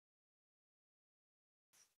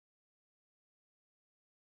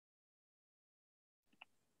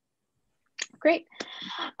Great.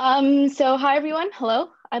 So hi everyone, hello.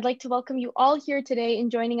 I'd like to welcome you all here today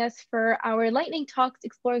in joining us for our Lightning Talks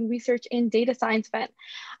Exploring Research in Data Science event.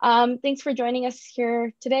 Thanks for joining us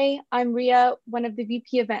here today. I'm Ria, one of the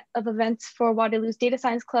VP of events for Waterloo's Data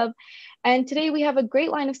Science Club. And today we have a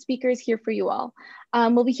great line of speakers here for you all.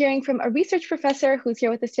 We'll be hearing from a research professor who's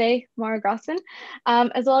here with us today, Maura Grossman,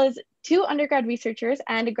 as well as two undergrad researchers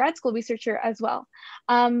and a grad school researcher as well.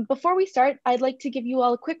 Before we start, I'd like to give you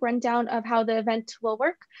all a quick rundown of how the event will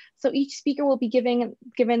work. So each speaker will be giving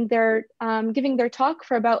their talk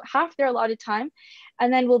for about half their allotted time,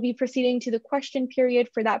 and then we'll be proceeding to the question period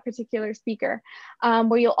for that particular speaker,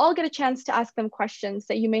 where you'll all get a chance to ask them questions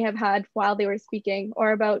that you may have had while they were speaking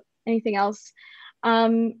or about anything else.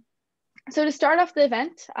 So to start off the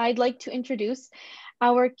event, I'd like to introduce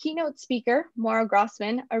our keynote speaker, Maura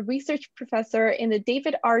Grossman, a research professor in the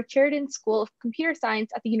David R. Sheridan School of Computer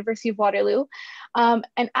Science at the University of Waterloo,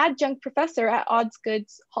 an adjunct professor at Osgoode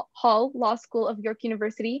Hall Law School of York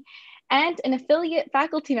University, and an affiliate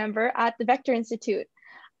faculty member at the Vector Institute.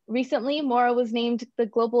 Recently, Maura was named the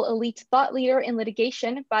Global Elite Thought Leader in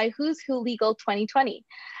Litigation by Who's Who Legal 2020.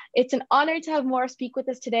 It's an honor to have Maura speak with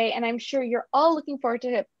us today, and I'm sure you're all looking forward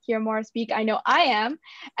to hear Maura speak. I know I am.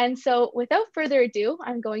 And so without further ado,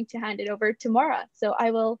 I'm going to hand it over to Maura. So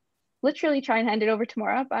I will literally try and hand it over to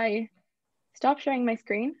Maura by stop sharing my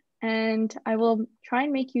screen, and I will try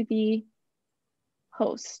and make you the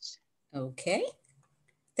host. Okay.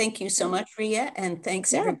 Thank you so much, Ria, and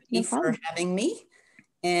thanks everybody for having me.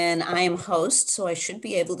 And I am host, so I should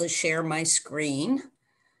be able to share my screen.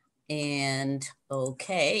 And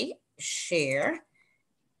okay, share.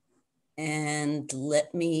 And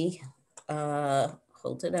let me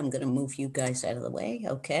hold it. I'm going to move you guys out of the way.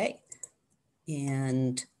 Okay.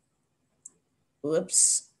 And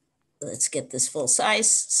whoops, let's get this full size.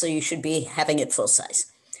 So you should be having it full size.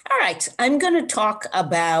 All right, I'm going to talk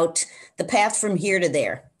about the path from here to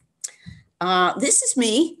there. This is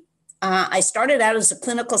me. I started out as a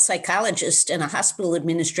clinical psychologist and a hospital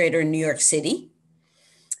administrator in New York City.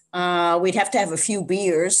 We'd have to have a few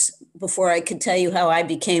beers before I could tell you how I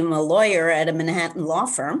became a lawyer at a Manhattan law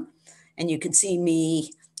firm. And you could see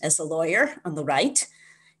me as a lawyer on the right.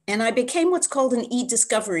 And I became what's called an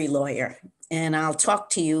e-discovery lawyer. And I'll talk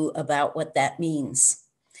to you about what that means.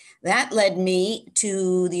 That led me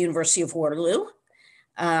to the University of Waterloo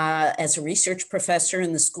as a research professor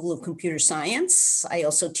in the School of Computer Science. I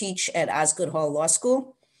also teach at Osgoode Hall Law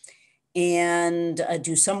School and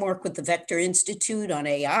do some work with the Vector Institute on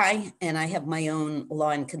AI, and I have my own law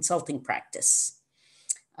and consulting practice.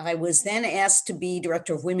 I was then asked to be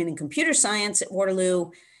director of women in computer science at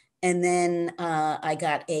Waterloo, and then I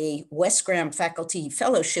got a West Graham faculty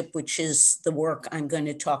fellowship, which is the work I'm going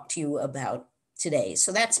to talk to you about today.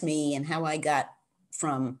 So that's me and how I got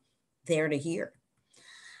from there to here.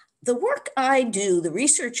 The work I do, the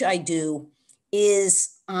research I do,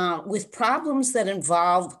 is with problems that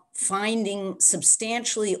involve finding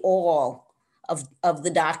substantially all of the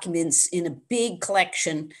documents in a big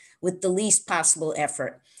collection with the least possible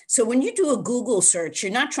effort. So when you do a Google search,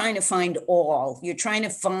 you're not trying to find all, you're trying to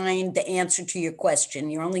find the answer to your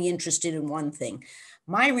question. You're only interested in one thing.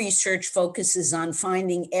 My research focuses on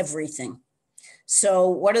finding everything. So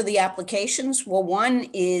what are the applications? Well, one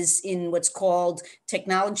is in what's called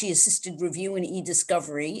technology-assisted review and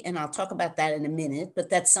e-discovery, and I'll talk about that in a minute, but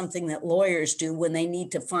that's something that lawyers do when they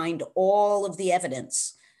need to find all of the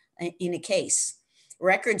evidence in a case.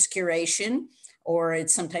 Records curation, or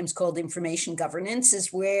it's sometimes called information governance,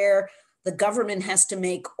 is where the government has to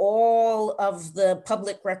make all of the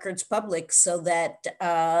public records public so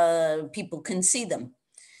that people can see them.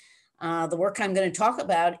 The work I'm going to talk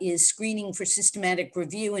about is screening for systematic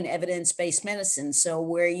review in evidence-based medicine. So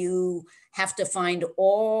where you have to find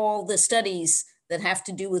all the studies that have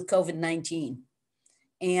to do with COVID-19.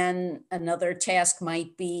 And another task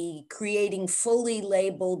might be creating fully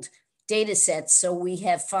labeled data sets. So we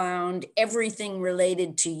have found everything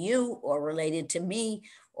related to you or related to me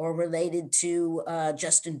or related to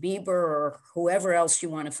Justin Bieber or whoever else you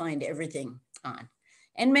want to find everything on.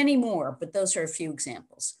 And many more, but those are a few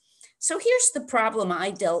examples. So here's the problem I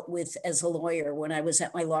dealt with as a lawyer when I was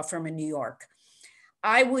at my law firm in New York.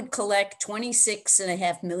 I would collect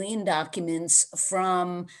 26.5 million documents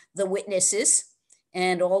from the witnesses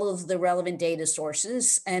and all of the relevant data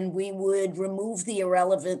sources, and we would remove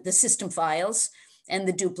the system files and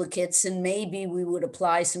the duplicates, and maybe we would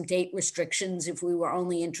apply some date restrictions if we were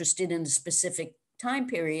only interested in a specific time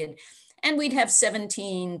period, and we'd have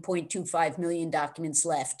 17.25 million documents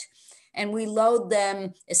left. And we load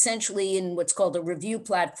them essentially in what's called a review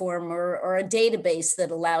platform or a database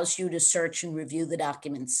that allows you to search and review the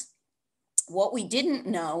documents. What we didn't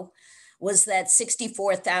know was that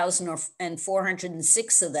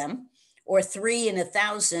 64,406 of them, or 3 in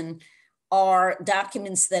 1,000, are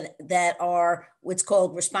documents that are what's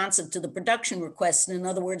called responsive to the production request. In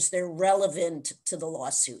other words, they're relevant to the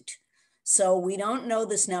lawsuit. So we don't know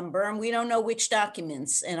this number and we don't know which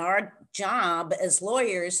documents. And our job as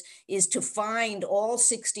lawyers is to find all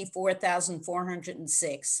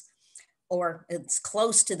 64,406, or as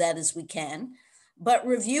close to that as we can. But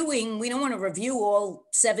reviewing, we don't want to review all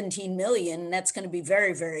 17 million. That's going to be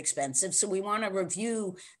very, very expensive. So we want to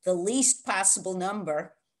review the least possible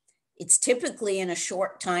number. It's typically in a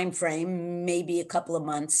short time frame, maybe a couple of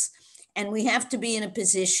months. And we have to be in a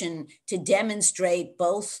position to demonstrate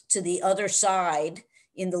both to the other side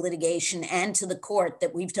in the litigation and to the court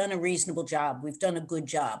that we've done a reasonable job. We've done a good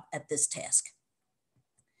job at this task.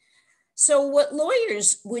 So what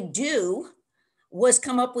lawyers would do was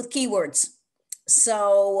come up with keywords.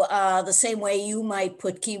 So the same way you might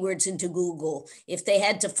put keywords into Google, if they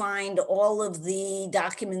had to find all of the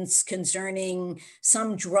documents concerning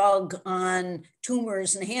some drug on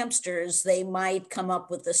tumors in hamsters, they might come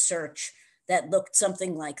up with a search that looked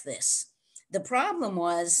something like this. The problem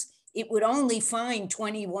was it would only find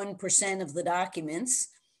 21% of the documents,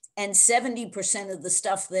 and 70% of the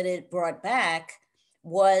stuff that it brought back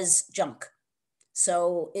was junk.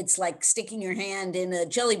 So it's like sticking your hand in a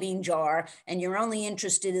jelly bean jar and you're only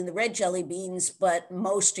interested in the red jelly beans, but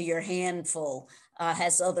most of your handful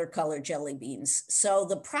has other colored jelly beans. So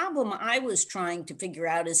the problem I was trying to figure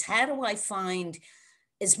out is, how do I find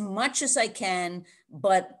as much as I can,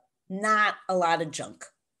 but not a lot of junk?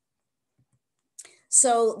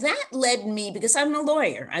 So that led me, because I'm a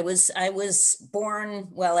lawyer. I was born,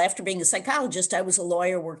 well, after being a psychologist, I was a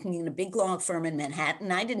lawyer working in a big law firm in Manhattan.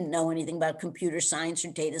 I didn't know anything about computer science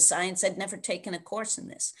or data science. I'd never taken a course in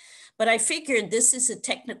this. But I figured this is a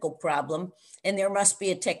technical problem and there must be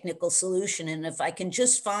a technical solution. And if I can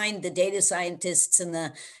just find the data scientists and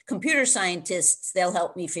the computer scientists, they'll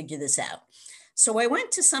help me figure this out. So I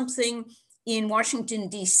went to something in Washington,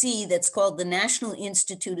 D.C., that's called the National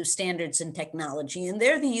Institute of Standards and Technology. And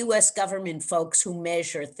they're the US government folks who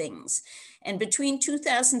measure things. And between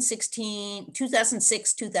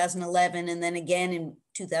 2006, 2011, and then again in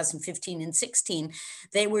 2015 and 16,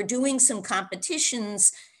 they were doing some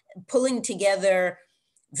competitions, pulling together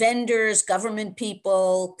vendors, government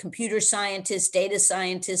people, computer scientists, data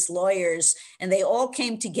scientists, lawyers, and they all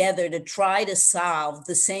came together to try to solve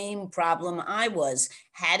the same problem I was.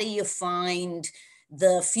 How do you find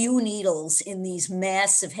the few needles in these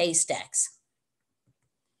massive haystacks?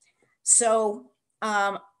 So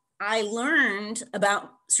I learned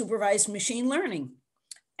about supervised machine learning,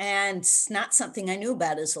 and it's not something I knew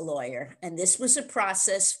about as a lawyer. And this was a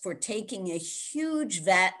process for taking a huge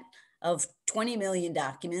vat of 20 million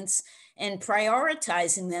documents and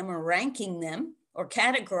prioritizing them or ranking them or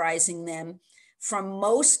categorizing them from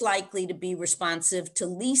most likely to be responsive to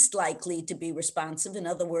least likely to be responsive. In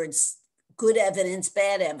other words, good evidence,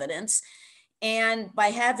 bad evidence. And by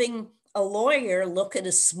having a lawyer look at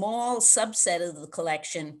a small subset of the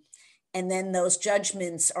collection, and then those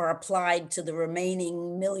judgments are applied to the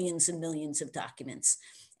remaining millions and millions of documents.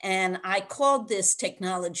 And I called this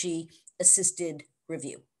technology-assisted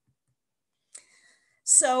review.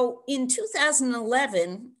 So in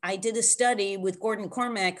 2011, I did a study with Gordon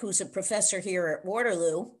Cormack, who's a professor here at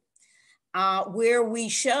Waterloo, where we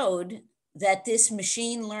showed that this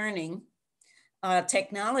machine learning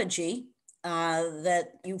technology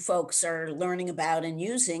that you folks are learning about and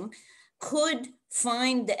using could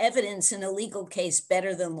find the evidence in a legal case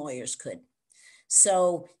better than lawyers could.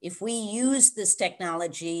 So if we use this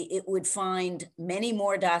technology, it would find many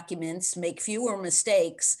more documents, make fewer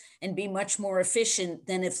mistakes, and be much more efficient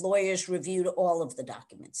than if lawyers reviewed all of the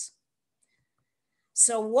documents.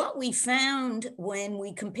 So what we found when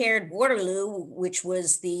we compared Waterloo, which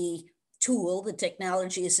was the tool, the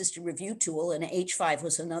technology assisted review tool, and H5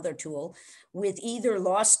 was another tool, with either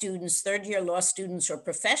law students, third-year law students, or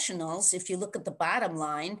professionals, if you look at the bottom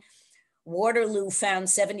line, Waterloo found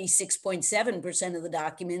 76.7% of the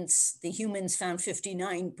documents. The humans found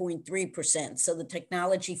 59.3%. So the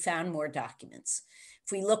technology found more documents.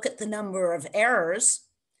 If we look at the number of errors,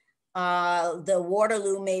 the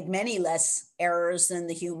Waterloo made many less errors than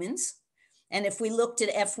the humans. And if we looked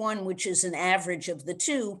at F1, which is an average of the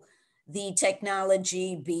two, the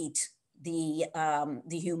technology beat the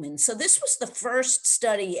humans. So this was the first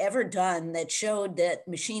study ever done that showed that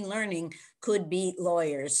machine learning could beat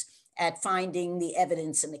lawyers at finding the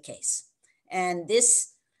evidence in the case. And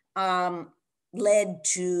this led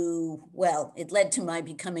to, well, it led to my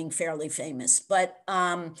becoming fairly famous. But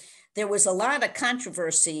there was a lot of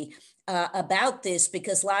controversy about this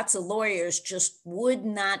because lots of lawyers just would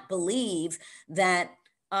not believe that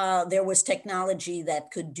there was technology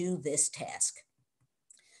that could do this task.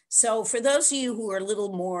 So for those of you who are a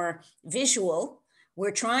little more visual,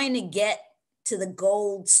 we're trying to get to the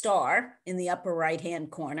gold star in the upper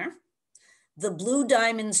right-hand corner. The blue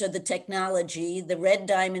diamonds are the technology, the red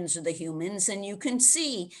diamonds are the humans, and you can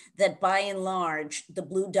see that by and large, the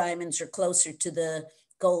blue diamonds are closer to the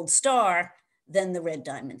gold star than the red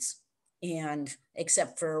diamonds, and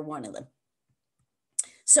except for one of them.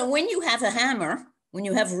 So when you have a hammer, when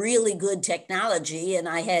you have really good technology, and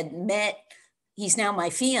I had met, he's now my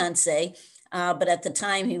fiance, but at the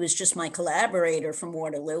time he was just my collaborator from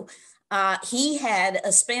Waterloo, he had a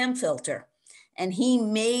spam filter. And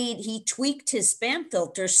he tweaked his spam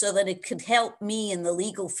filter so that it could help me in the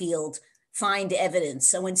legal field find evidence.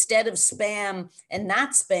 So instead of spam and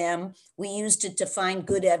not spam, we used it to find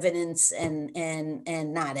good evidence and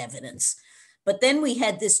not evidence. But then we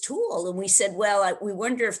had this tool and we said, well, we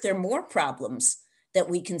wonder if there are more problems that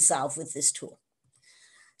we can solve with this tool.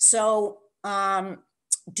 So when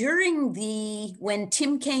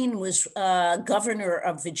Tim Kaine was governor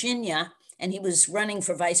of Virginia, and he was running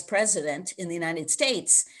for vice president in the United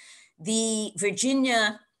States, the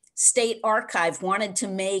Virginia State Archive wanted to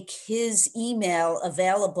make his email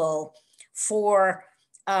available for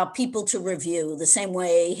people to review, the same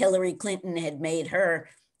way Hillary Clinton had made her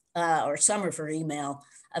or some of her email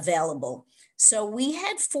available. So we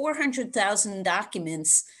had 400,000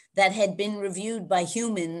 documents that had been reviewed by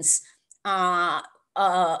humans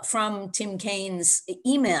from Tim Kaine's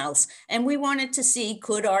emails. And we wanted to see,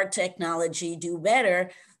 could our technology do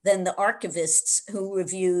better than the archivists who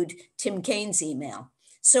reviewed Tim Kaine's email?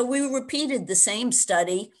 So we repeated the same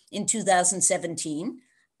study in 2017,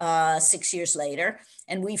 6 years later,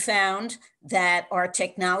 and we found that our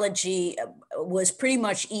technology was pretty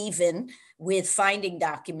much even with finding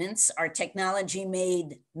documents. Our technology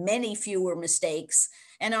made many fewer mistakes,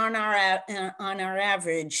 and on our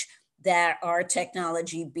average, that our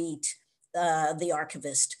technology beat the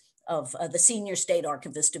archivist of the senior state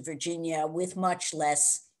archivist of Virginia with much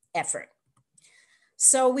less effort.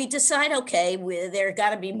 So we decide, okay, there got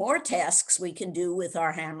to be more tasks we can do with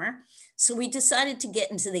our hammer. So we decided to get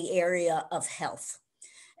into the area of health.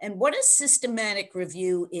 And what a systematic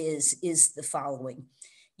review is the following.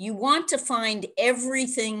 You want to find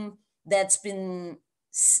everything that's been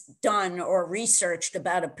done or researched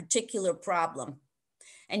about a particular problem.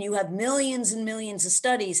 And you have millions and millions of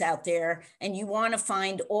studies out there, and you want to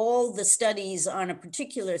find all the studies on a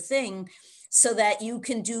particular thing so that you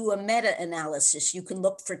can do a meta-analysis. You can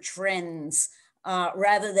look for trends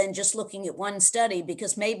rather than just looking at one study,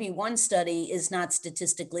 because maybe one study is not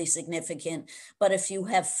statistically significant. But if you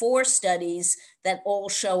have 4 studies that all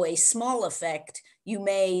show a small effect, you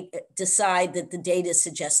may decide that the data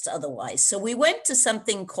suggests otherwise. So we went to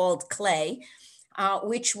something called CLAY,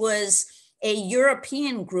 which was a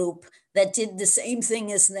European group that did the same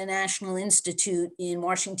thing as the National Institute in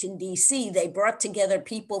Washington, D.C. They brought together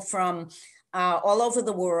people from all over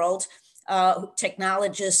the world,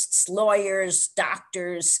 technologists, lawyers,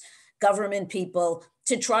 doctors, government people,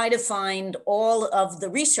 to try to find all of the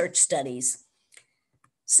research studies.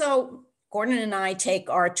 So Gordon and I take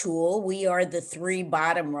our tool. We are the 3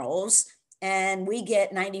 bottom rows, and we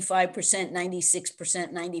get 95%,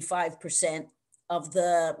 96%, 95% of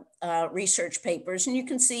the research papers. And you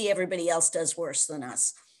can see everybody else does worse than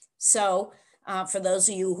us. So for those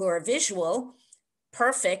of you who are visual,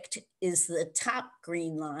 perfect is the top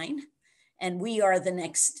green line. And we are the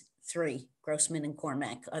next 3, Grossman and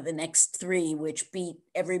Cormack are the next 3, which beat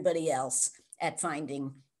everybody else at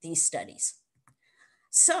finding these studies.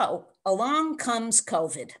 So along comes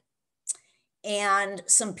COVID. And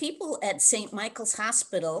some people at St. Michael's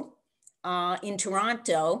Hospital in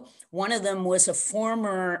Toronto, one of them was a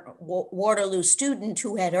former Waterloo student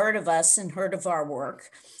who had heard of us and heard of our work.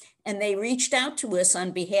 And they reached out to us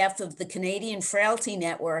on behalf of the Canadian Frailty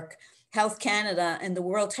Network, Health Canada, and the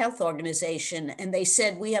World Health Organization. And they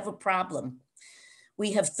said, we have a problem.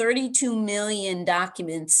 We have 32 million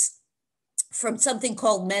documents from something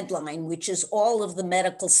called Medline, which is all of the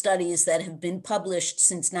medical studies that have been published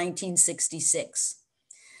since 1966.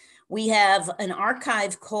 We have an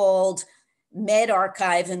archive called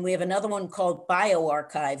medRxiv, and we have another one called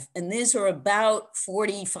bioRxiv. And these are about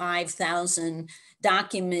 45,000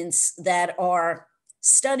 documents that are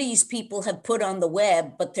studies people have put on the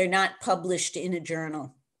web, but they're not published in a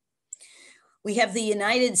journal. We have the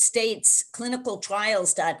United States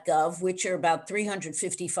clinicaltrials.gov, which are about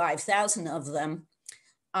 355,000 of them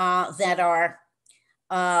that are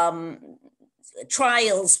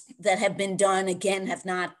trials that have been done, again, have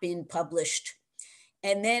not been published.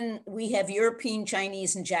 And then we have European,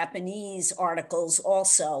 Chinese, and Japanese articles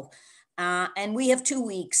also. And we have 2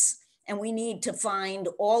 weeks, and we need to find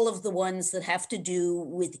all of the ones that have to do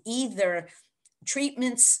with either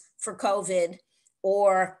treatments for COVID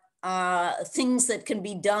or things that can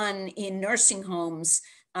be done in nursing homes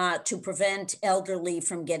to prevent elderly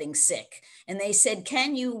from getting sick. And they said,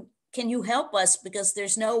 can you help us? Because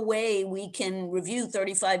there's no way we can review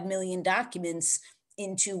 35 million documents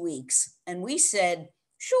in 2 weeks. And we said,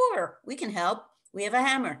 sure, we can help. We have a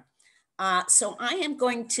hammer. So I am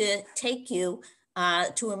going to take you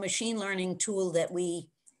to a machine learning tool that we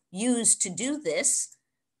use to do this.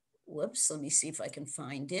 Whoops, let me see if I can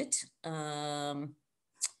find it.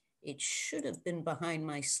 It should have been behind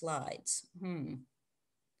my slides.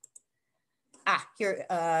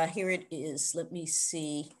 Here it is. Let me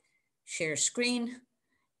see. Share screen.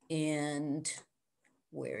 And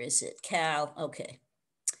where is it? Cal, okay.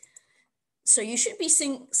 So you should be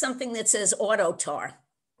seeing something that says AutoTAR.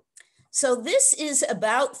 So this is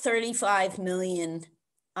about 35 million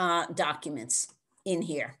documents in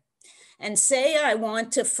here. And say I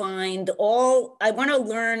want to I want to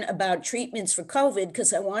learn about treatments for COVID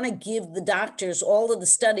because I want to give the doctors all of the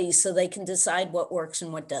studies so they can decide what works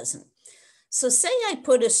and what doesn't. So say I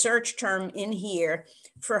put a search term in here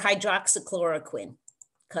for hydroxychloroquine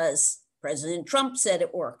because President Trump said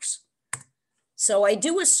it works. So I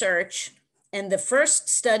do a search, and the first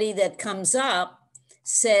study that comes up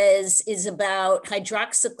is about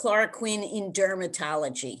hydroxychloroquine in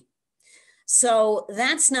dermatology. So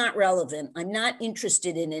that's not relevant. I'm not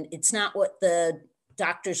interested in it. It's not what the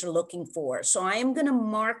doctors are looking for. So I am going to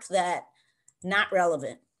mark that not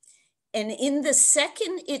relevant. And in the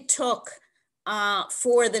second it took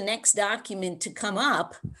for the next document to come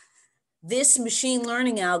up, this machine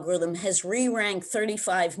learning algorithm has re-ranked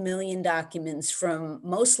 35 million documents from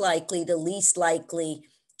most likely to least likely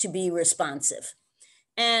to be responsive.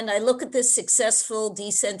 And I look at this successful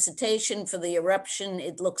desensitization for the eruption,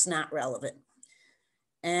 it looks not relevant.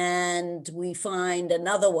 And we find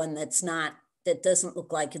another one that doesn't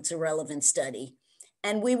look like it's a relevant study.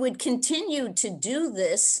 And we would continue to do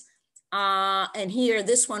this. And here,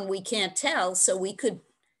 this one we can't tell. So we could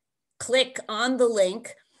click on the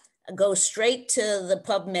link, go straight to the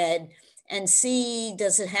PubMed and see,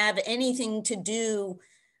 does it have anything to do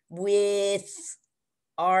with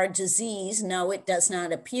our disease? No, it does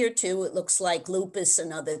not appear to. It looks like lupus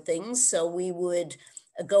and other things. So we would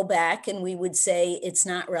go back and we would say it's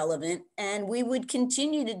not relevant. And we would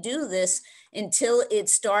continue to do this until it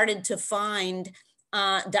started to find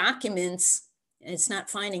documents. It's not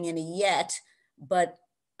finding any yet, but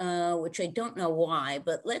which I don't know why,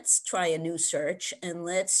 but let's try a new search and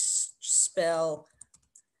let's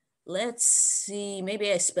see,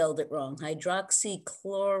 maybe I spelled it wrong.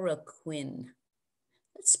 Hydroxychloroquine.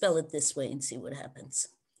 Let's spell it this way and see what happens.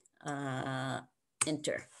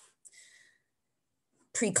 Enter.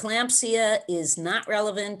 Preeclampsia is not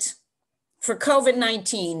relevant. For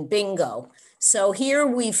COVID-19, bingo. So here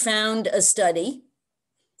we found a study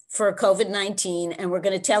for COVID-19 and we're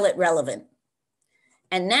going to tell it relevant.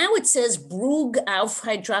 And now it says Brugge auf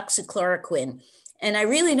hydroxychloroquine. And I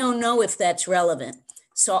really don't know if that's relevant.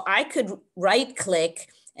 So I could right click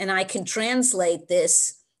and I can translate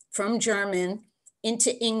this from German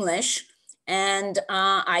into English. And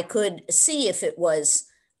I could see if it was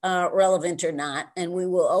relevant or not. And we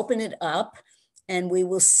will open it up and we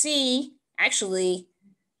will see actually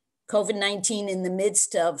COVID-19 in the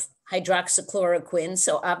midst of hydroxychloroquine.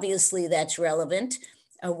 So obviously that's relevant.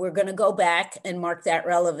 We're going to go back and mark that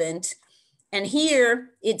relevant. And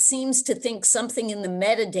here it seems to think something in the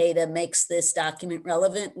metadata makes this document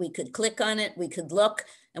relevant. We could click on it, we could look,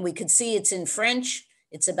 and we could see it's in French.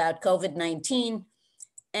 It's about COVID-19.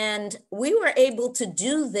 And we were able to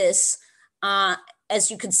do this,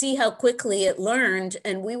 as you can see how quickly it learned.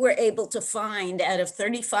 And we were able to find out of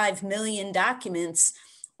 35 million documents,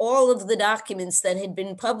 all of the documents that had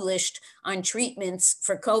been published on treatments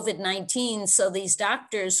for COVID-19. So these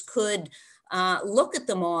doctors could look at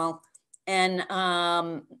them all and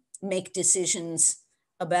make decisions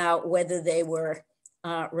about whether they were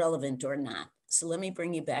relevant or not. So let me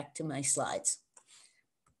bring you back to my slides.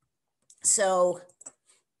 So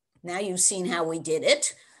now you've seen how we did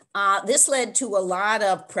it. This led to a lot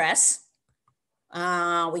of press.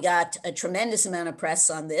 We got a tremendous amount of press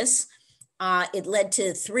on this. It led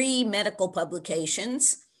to 3 medical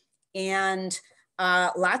publications, and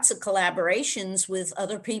lots of collaborations with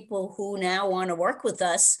other people who now want to work with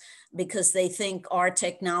us because they think our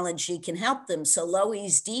technology can help them. So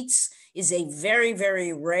Loeys-Dietz is a very,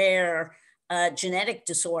 very rare genetic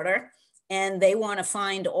disorder, and they want to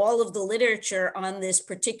find all of the literature on this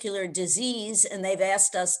particular disease, and they've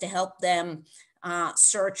asked us to help them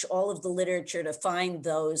search all of the literature to find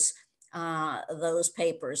those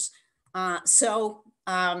papers.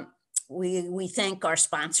 We thank our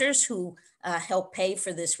sponsors who help pay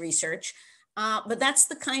for this research, but that's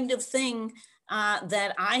the kind of thing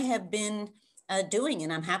that I have been doing,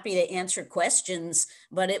 and I'm happy to answer questions,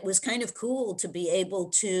 but it was kind of cool to be able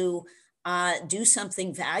to do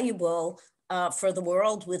something valuable for the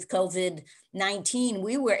world with COVID-19.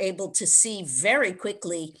 We were able to see very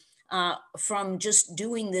quickly from just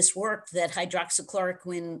doing this work that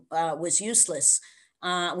hydroxychloroquine was useless.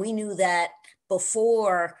 We knew that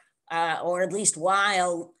before, or at least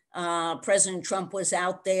while President Trump was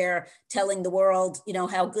out there telling the world,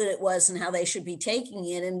 how good it was and how they should be taking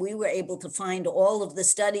it. And we were able to find all of the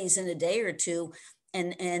studies in a day or two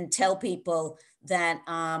and tell people that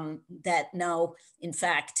no, in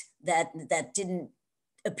fact, that didn't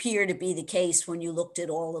appear to be the case when you looked at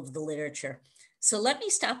all of the literature. So let me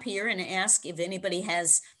stop here and ask if anybody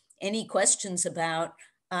has any questions about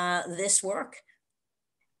this work.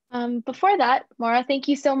 Before that, Maura, thank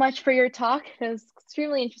you so much for your talk. It was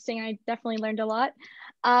extremely interesting. I definitely learned a lot.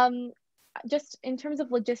 Just in terms of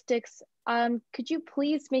logistics, could you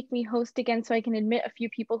please make me host again so I can admit a few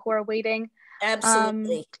people who are waiting?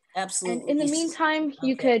 Absolutely, absolutely. And in the meantime,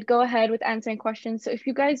 you could go ahead with answering questions. So if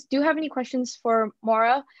you guys do have any questions for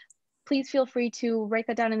Maura, please feel free to write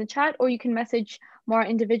that down in the chat, or you can message Maura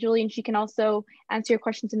individually and she can also answer your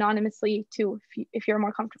questions anonymously too, if you're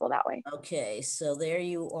more comfortable that way. Okay, so there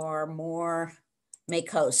you are, more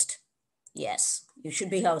make host. Yes, you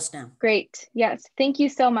should be host now. Great, yes, thank you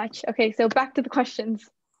so much. Okay, so back to the questions.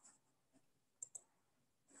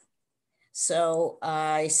 So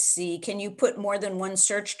I see, can you put more than one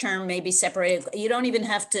search term, maybe separated? You don't even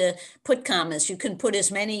have to put commas. You can put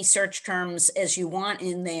as many search terms as you want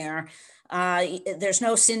in there. There's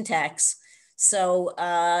no syntax. So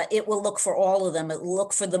it will look for all of them. It will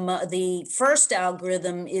look for the first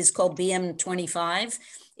algorithm is called BM25.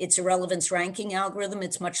 It's a relevance ranking algorithm.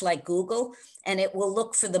 It's much like Google, and it will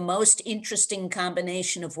look for the most interesting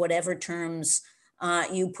combination of whatever terms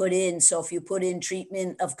you put in. So if you put in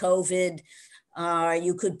treatment of COVID,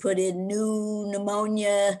 you could put in new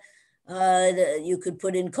pneumonia, you could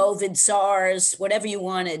put in COVID, SARS, whatever you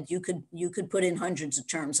wanted. You could put in hundreds of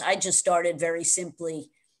terms. I just started very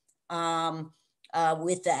simply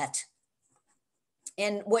with that.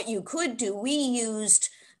 And what you could do, we used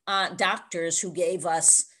doctors who gave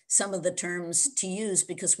us some of the terms to use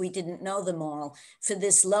because we didn't know them all. For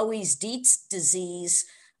this Loeys-Dietz disease,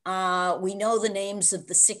 we know the names of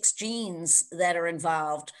the 6 genes that are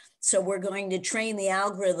involved. So we're going to train the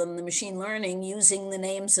algorithm, the machine learning, using the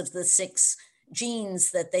names of the 6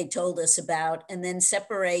 genes that they told us about, and then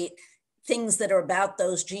separate things that are about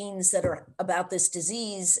those genes that are about this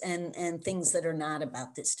disease and things that are not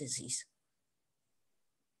about this disease.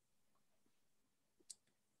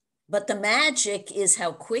 But the magic is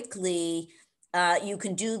how quickly you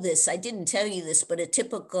can do this. I didn't tell you this, but a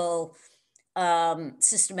typical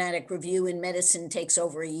systematic review in medicine takes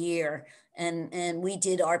over a year, and we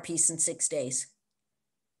did our piece in 6 days.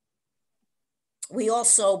 We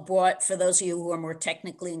also bought, for those of you who are more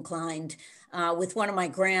technically inclined, with one of my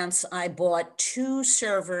grants, I bought 2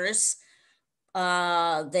 servers.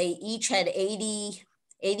 They each had 80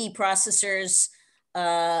 processors,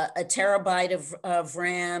 a terabyte of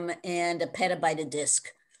RAM, and a petabyte of disk.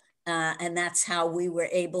 And that's how we were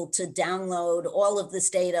able to download all of this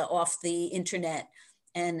data off the internet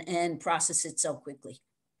and process it so quickly.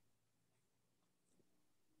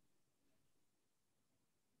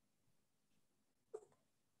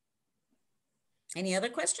 Any other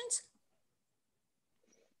questions?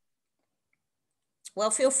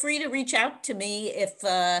 Well, feel free to reach out to me if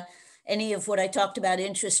any of what I talked about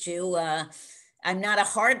interests you. I'm not a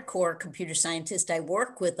hardcore computer scientist. I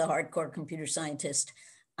work with a hardcore computer scientist.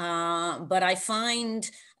 But I find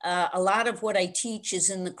a lot of what I teach is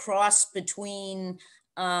in the cross between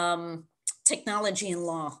technology and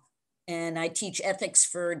law. And I teach ethics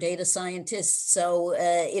for data scientists. So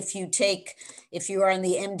if you are in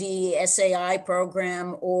the MD SAI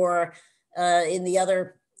program or in the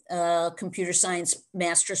other computer science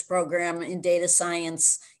master's program in data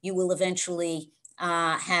science, you will eventually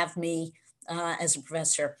have me as a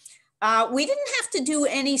professor. We didn't have to do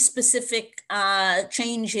any specific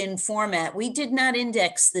change in format. We did not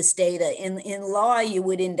index this data. In law, you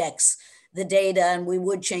would index the data, and we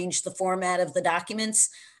would change the format of the documents.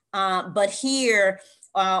 But here,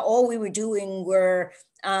 all we were doing were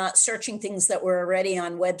searching things that were already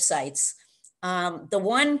on websites. The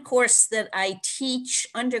one course that I teach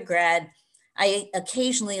undergrad, I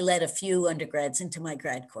occasionally let a few undergrads into my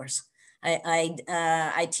grad course.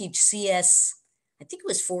 I teach CS, I think it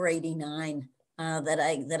was 489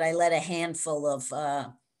 that I let a handful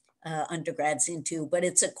of undergrads into, but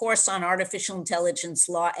it's a course on artificial intelligence,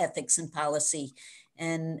 law, ethics, and policy.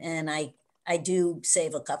 And I do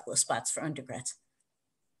save a couple of spots for undergrads.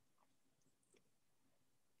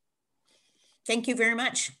 Thank you very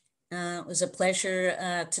much. It was a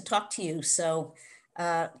pleasure to talk to you. So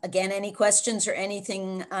again, any questions or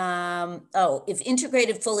anything? Oh, if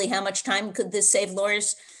integrated fully, how much time could this save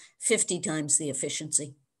lawyers? 50 times the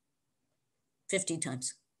efficiency. 50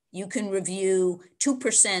 times. You can review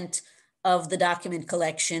 2% of the document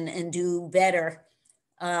collection and do better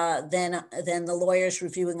than the lawyers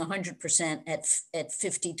reviewing 100% at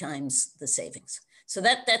 50 times the savings. So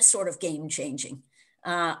that's sort of game changing.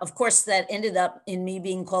 Of course, that ended up in me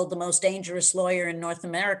being called the most dangerous lawyer in North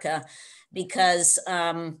America because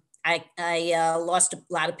I lost a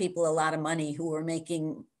lot of people a lot of money who were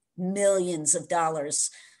making millions of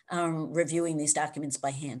dollars reviewing these documents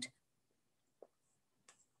by hand.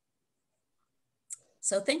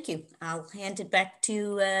 So thank you. I'll hand it back to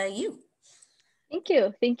you.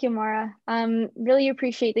 Thank you, Maura. Really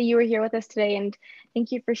appreciate that you were here with us today, and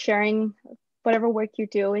thank you for sharing whatever work you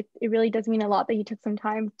do. It really does mean a lot that you took some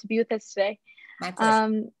time to be with us today. My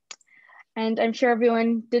pleasure. And I'm sure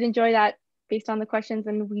everyone did enjoy that based on the questions,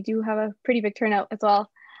 and we do have a pretty big turnout as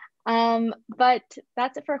well. But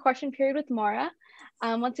that's it for our question period with Maura.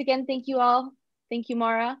 Once again, thank you all. Thank you,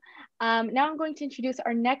 Maura. Now I'm going to introduce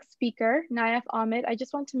our next speaker, Nayef Ahmed. I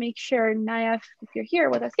just want to make sure, Nayef, if you're here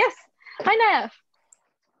with us. Yes. Hi, Nayef.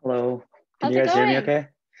 Hello. How's Can you guys hear me okay?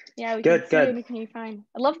 Yeah, we can see you and we can hear you fine.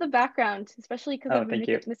 I love the background, especially because I'm in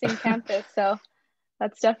the same campus. So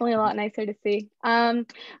that's definitely a lot nicer to see. But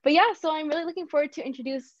yeah, so I'm really looking forward to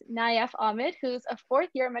introduce Nayef Ahmed, who's a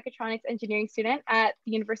fourth-year mechatronics engineering student at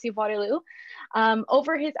the University of Waterloo.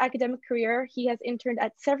 Over his academic career, he has interned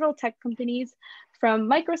at several tech companies from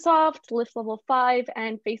Microsoft, Lyft Level 5,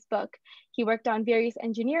 and Facebook. He worked on various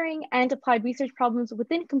engineering and applied research problems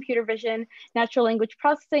within computer vision, natural language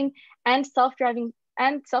processing, and self-driving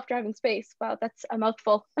space. Wow, that's a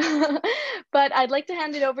mouthful. But I'd like to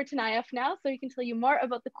hand it over to Nayef now so he can tell you more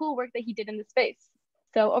about the cool work that he did in the space.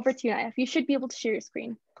 So over to you, Nayef. You should be able to share your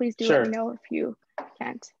screen. Please do let me know if you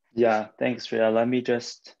can't. Yeah, thanks, Rhea. Let me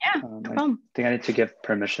just, no problem. I think I need to give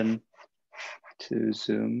permission to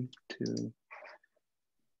Zoom to,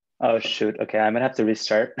 oh shoot, okay, I'm gonna have to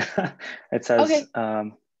restart. It says,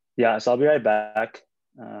 okay. Yeah, so I'll be right back.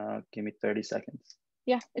 Give me 30 seconds.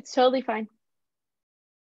 Yeah, it's totally fine.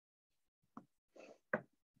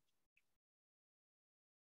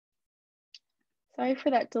 Sorry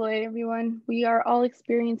for that delay, everyone. We are all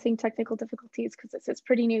experiencing technical difficulties because this is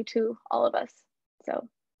pretty new to all of us. So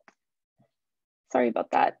sorry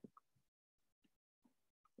about that.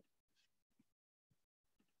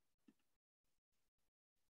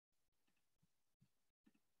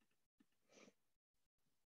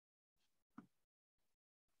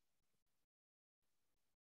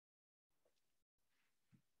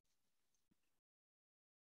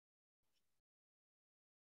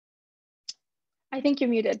 I think you're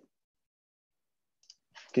muted.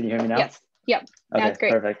 Can you hear me now? Yes. Yep. Okay, that's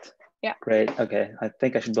great. Perfect. Yeah. Great. Okay. I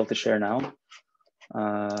think I should be able to share now.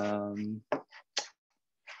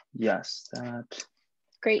 Yes, that.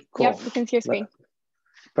 Great. Cool. Yep, we can see your screen.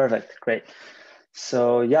 Perfect. Great.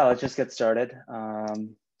 So yeah, let's just get started.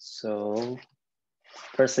 So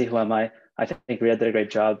firstly, who am I? I think Rhea did a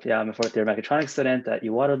great job. Yeah, I'm a fourth-year mechatronics student at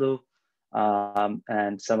UWaterloo.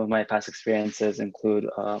 And some of my past experiences include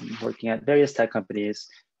working at various tech companies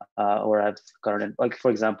where I've gotten, like,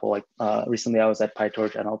 for example, like recently I was at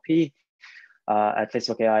PyTorch NLP, at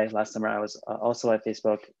Facebook AI. Last summer I was also at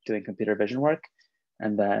Facebook doing computer vision work.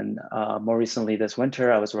 And then more recently this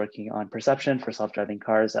winter, I was working on perception for self-driving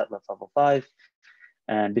cars at Lyft Level 5.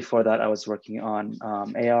 And before that, I was working on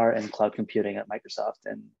AR and cloud computing at Microsoft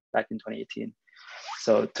back in 2018.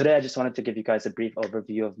 So today, I just wanted to give you guys a brief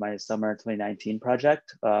overview of my summer 2019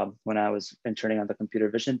 project when I was interning on the computer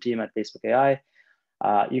vision team at Facebook AI.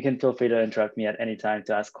 You can feel free to interrupt me at any time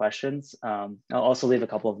to ask questions. I'll also leave a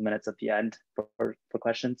couple of minutes at the end for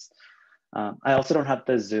questions. I also don't have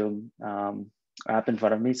the Zoom app in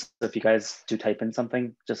front of me, so if you guys do type in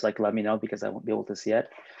something, just like let me know because I won't be able to see it.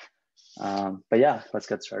 But yeah, let's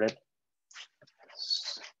get started.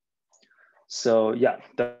 So yeah,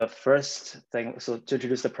 the first thing, so to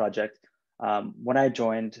introduce the project, When I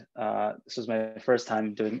joined, this was my first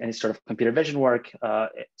time doing any sort of computer vision work,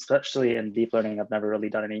 especially in deep learning. I've never really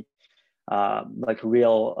done any like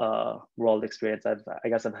real world experience. I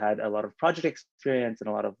guess I've had a lot of project experience and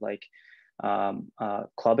a lot of like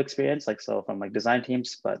club experience, like so from like design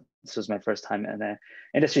teams, but this was my first time in an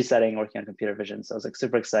industry setting working on computer vision. So I was like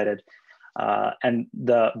super excited. And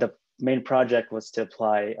the main project was to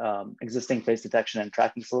apply existing face detection and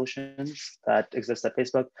tracking solutions that exist at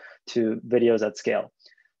Facebook to videos at scale.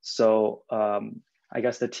 So I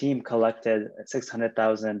guess the team collected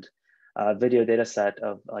 600,000 video data set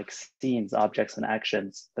of like scenes, objects, and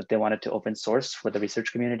actions that they wanted to open source for the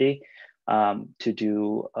research community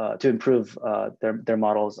to improve their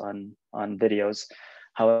models on videos.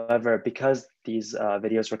 However, because these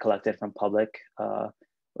videos were collected from public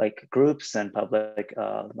like groups and public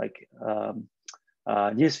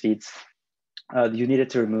news feeds, you needed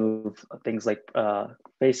to remove things like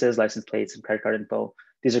faces, license plates, and credit card info.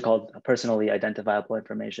 These are called personally identifiable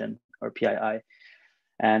information, or PII.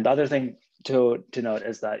 And the other thing to note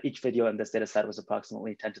is that each video in this data set was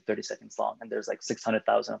approximately 10 to 30 seconds long, and there's like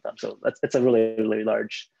 600,000 of them. So it's a really, really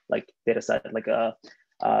large like data set,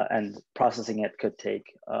 and processing it could take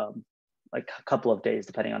like a couple of days,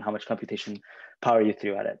 depending on how much computation power you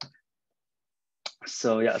threw at it.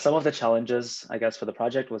 So yeah, some of the challenges, I guess, for the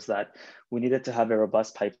project was that we needed to have a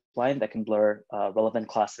robust pipeline that can blur relevant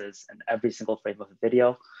classes in every single frame of the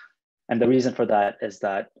video. And the reason for that is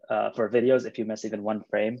that for videos, if you miss even one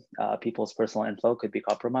frame, people's personal info could be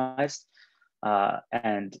compromised.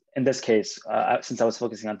 And in this case, since I was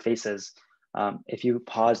focusing on faces, if you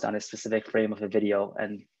paused on a specific frame of a video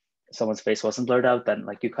and someone's face wasn't blurred out, then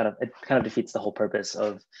like it kind of defeats the whole purpose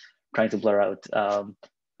of trying to blur out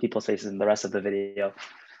people's faces in the rest of the video.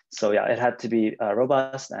 So yeah, it had to be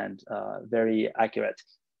robust and very accurate.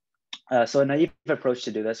 So a naive approach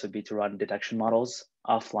to do this would be to run detection models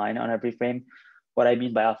offline on every frame. What I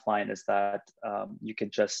mean by offline is that you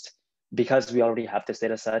could just, because we already have this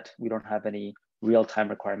data set, we don't have any real-time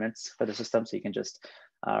requirements for the system. So you can just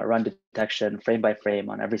run detection frame by frame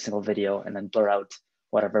on every single video and then blur out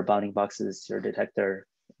whatever bounding boxes your detector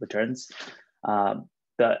returns.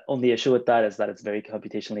 The only issue with that is that it's very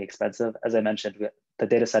computationally expensive. As I mentioned, the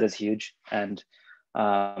data set is huge, and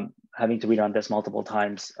having to rerun this multiple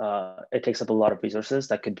times, it takes up a lot of resources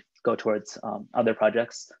that could go towards other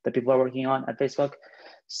projects that people are working on at Facebook.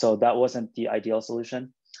 So that wasn't the ideal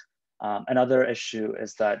solution. Another issue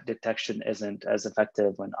is that detection isn't as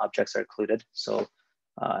effective when objects are occluded. So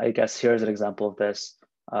I guess here's an example of this.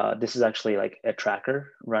 This is actually like a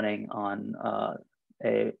tracker running on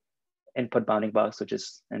a input bounding box, which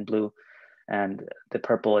is in blue. And the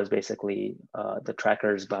purple is basically the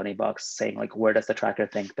tracker's bounding box saying like, where does the tracker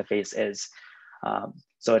think the face is?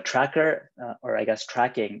 So a tracker, or I guess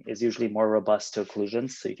tracking, is usually more robust to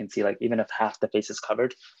occlusions. So you can see like, even if half the face is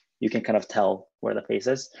covered, you can kind of tell where the face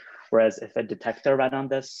is. Whereas if a detector ran on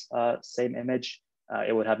this same image,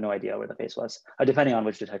 it would have no idea where the face was, depending on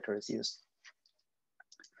which detector is used.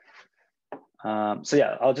 So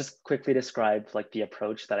yeah, I'll just quickly describe like the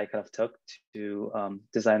approach that I kind of took to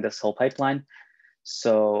design this whole pipeline.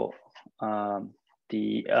 So I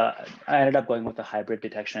ended up going with a hybrid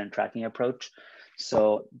detection and tracking approach.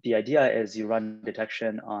 So the idea is you run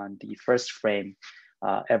detection on the first frame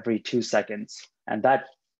every 2 seconds, and that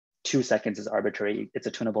 2 seconds is arbitrary. It's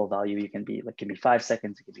a tunable value. You can be like, can be 5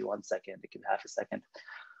 seconds, it could be 1 second, it could be half a second.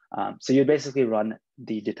 So you basically run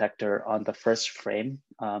the detector on the first frame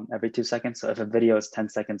every 2 seconds. So if a video is 10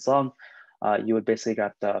 seconds long, you would basically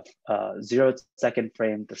grab the 0 second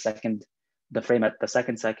frame, the frame at the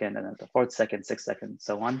second, and then the 4th second, 6th second,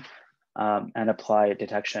 so on, and apply a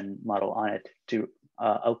detection model on it to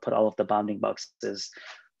output all of the bounding boxes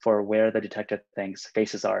for where the detector thinks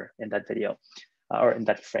faces are in that video or in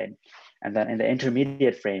that frame. And then in the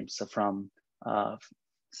intermediate frames, so from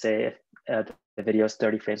say the video is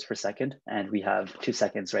 30 frames per second and we have 2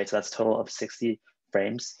 seconds, right? So that's a total of 60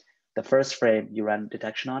 frames. The first frame you run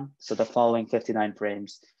detection on. So the following 59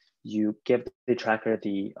 frames, you give the tracker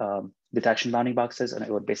the detection bounding boxes, and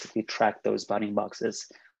it would basically track those bounding boxes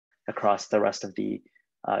across the rest of the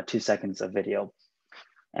 2 seconds of video.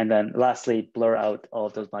 And then lastly, blur out all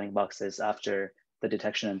of those bounding boxes after the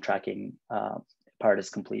detection and tracking part is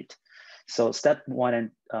complete. So step 1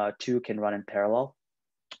 and 2 can run in parallel,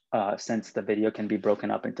 since the video can be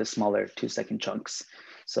broken up into smaller 2-second chunks.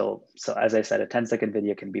 So as I said, a 10-second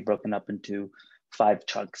video can be broken up into 5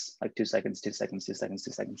 chunks, like 2 seconds, 2 seconds, 2 seconds,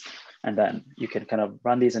 2 seconds. And then you can kind of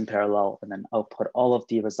run these in parallel and then output all of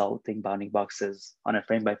the resulting bounding boxes on a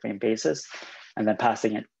frame by frame basis, and then pass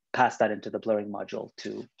that into the blurring module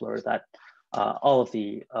to blur that all of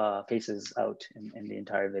the faces out in the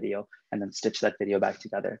entire video and then stitch that video back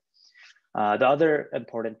together. The other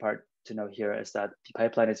important part to note here is that the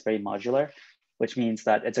pipeline is very modular, which means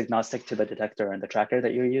that it's agnostic to the detector and the tracker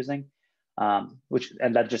that you're using,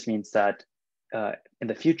 and that just means that in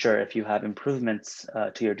the future, if you have improvements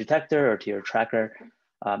to your detector or to your tracker,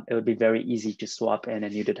 it would be very easy to swap in a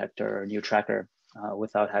new detector or a new tracker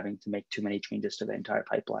without having to make too many changes to the entire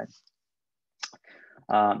pipeline.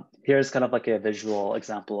 Here's kind of like a visual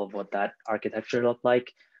example of what that architecture looked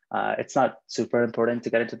like. It's not super important to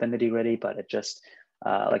get into the nitty-gritty, but it just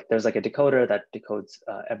like there's like a decoder that decodes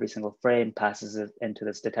every single frame, passes it into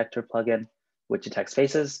this detector plugin, which detects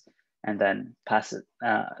faces, and then passes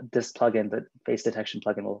this plugin, the face detection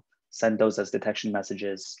plugin, will send those as detection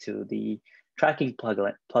messages to the tracking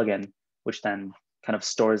plugin, which then kind of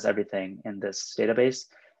stores everything in this database.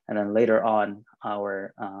 And then later on,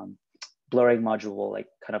 our blurring module will like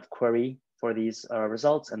kind of query for these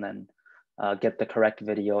results and then get the correct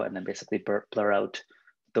video and then basically blur out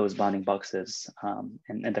those bounding boxes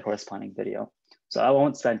in the corresponding video. So I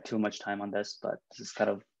won't spend too much time on this, but this is kind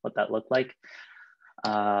of what that looked like.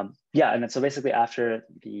 Yeah, and then so basically after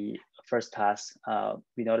the first pass,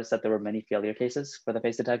 we noticed that there were many failure cases for the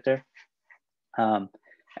face detector.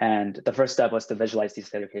 And the first step was to visualize these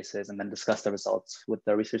failure cases and then discuss the results with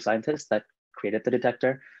the research scientists that created the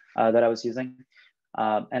detector that I was using.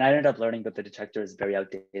 And I ended up learning that the detector is very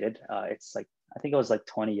outdated. It's like, I think it was like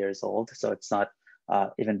 20 years old. So it's not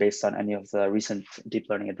even based on any of the recent deep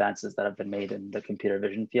learning advances that have been made in the computer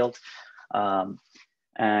vision field.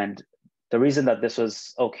 And the reason that this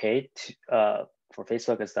was okay for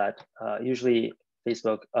Facebook is that usually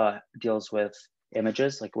Facebook deals with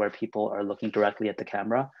images, like where people are looking directly at the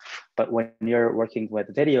camera. But when you're working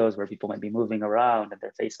with videos where people might be moving around and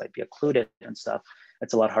their face might be occluded and stuff,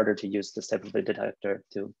 it's a lot harder to use this type of a detector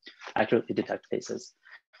to accurately detect faces.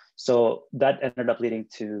 So that ended up leading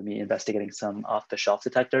to me investigating some off-the-shelf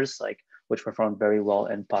detectors, like which performed very well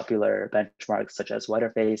in popular benchmarks such as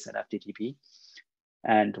WiderFace and FTTP.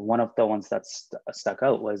 And one of the ones that stuck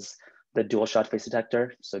out was the dual shot face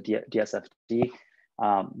detector, so DSFD,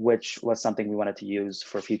 which was something we wanted to use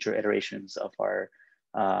for future iterations of our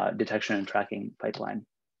detection and tracking pipeline.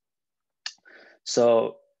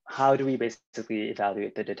 So how do we basically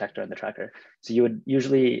evaluate the detector and the tracker? So you would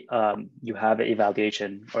usually, you have an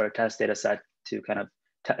evaluation or a test data set to kind of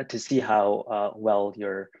to see how well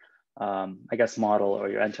your, I guess, model or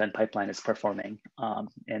your end-to-end pipeline is performing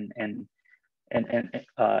in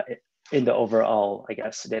the overall, I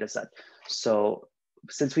guess, data set. So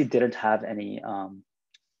since we didn't have any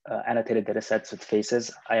annotated data sets with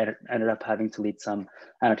faces, I ended up having to lead some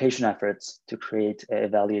annotation efforts to create an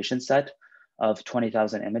evaluation set of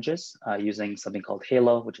 20,000 images using something called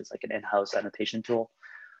Halo, which is like an in-house annotation tool.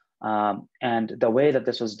 And the way that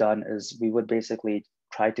this was done is we would basically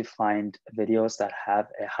try to find videos that have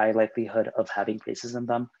a high likelihood of having faces in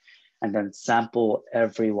them, and then sample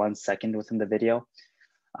every 1 second within the video.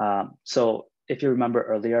 So if you remember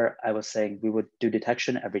earlier, I was saying we would do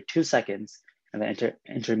detection every 2 seconds, and then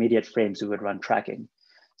intermediate frames, we would run tracking.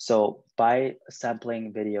 So by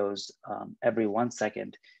sampling videos every 1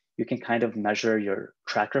 second, you can kind of measure your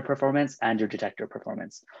tracker performance and your detector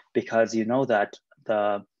performance, because you know that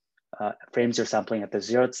the frames you're sampling at the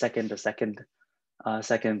 0th second, the second,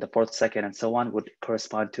 the 4th second, and so on would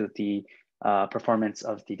correspond to the performance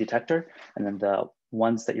of the detector. And then the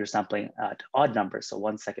ones that you're sampling at odd numbers, so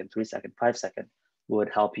 1 second, 3 second, 5 second, would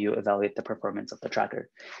help you evaluate the performance of the tracker.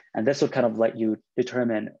 And this would kind of let you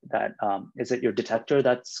determine that, is it your detector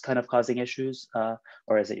that's kind of causing issues,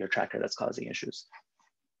 or is it your tracker that's causing issues?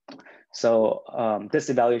 So this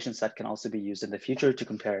evaluation set can also be used in the future to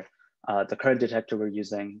compare the current detector we're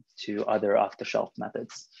using to other off-the-shelf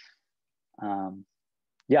methods.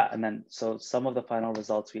 Yeah, and then so some of the final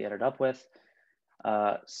results we ended up with.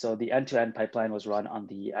 So the end-to-end pipeline was run on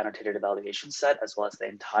the annotated evaluation set as well as the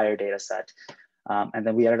entire data set. And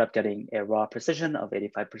then we ended up getting a raw precision of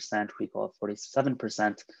 85%, recall of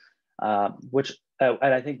 47%, which,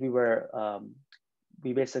 and I think we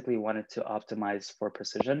basically wanted to optimize for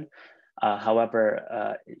precision.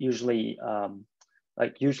 However, usually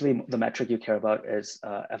the metric you care about is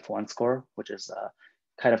F1 score, which is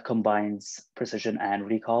kind of combines precision and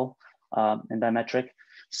recall in that metric.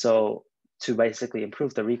 So to basically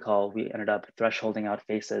improve the recall, we ended up thresholding out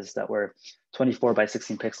faces that were 24 by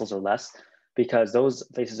 16 pixels or less, because those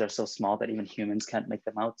faces are so small that even humans can't make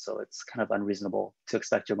them out. So it's kind of unreasonable to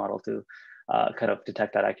expect your model to kind of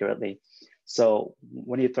detect that accurately. So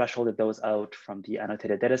when you thresholded those out from the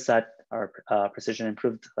annotated data set, our precision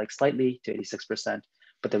improved like slightly to 86%,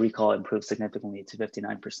 but the recall improved significantly to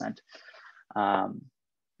 59%.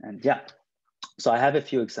 And yeah, so I have a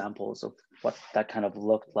few examples of what that kind of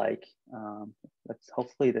looked like.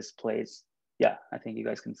 Hopefully this plays. Yeah, I think you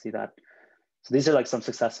guys can see that. So these are like some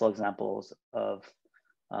successful examples of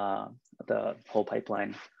the whole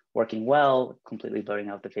pipeline working well, completely blurring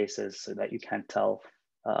out the faces so that you can't tell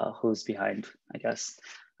who's behind, I guess,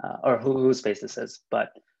 or whose face this is. But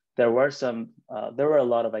there were a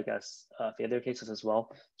lot of, I guess, failure cases as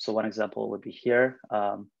well. So one example would be here.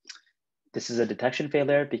 This is a detection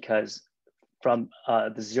failure because from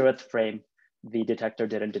the 0th frame, the detector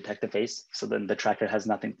didn't detect the face. So then the tracker has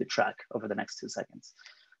nothing to track over the next 2 seconds.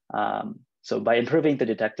 So by improving the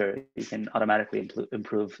detector, you can automatically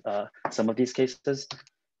improve some of these cases.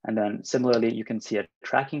 And then similarly, you can see a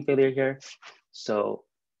tracking failure here. So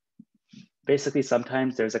basically,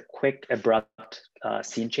 sometimes there's a quick, abrupt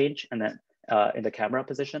scene change and then in the camera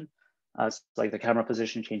position. So like the camera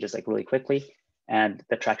position changes like really quickly, and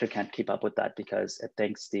the tracker can't keep up with that because it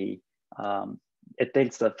thinks the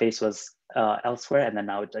face was elsewhere, and then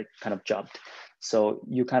now it like kind of jumped. So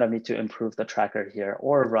you kind of need to improve the tracker here,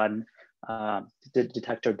 or run the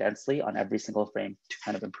detector densely on every single frame to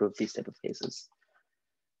kind of improve these type of cases.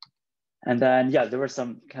 And then, yeah, there were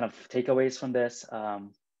some kind of takeaways from this.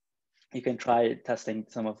 You can try testing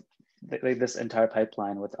some of this entire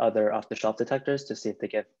pipeline with other off-the-shelf detectors to see if they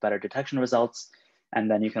get better detection results. And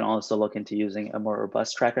then you can also look into using a more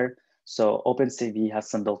robust tracker. So OpenCV has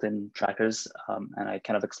some built-in trackers, and I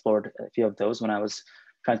kind of explored a few of those when I was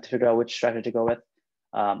trying to figure out which tracker to go with.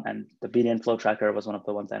 And the BDNFlow tracker was one of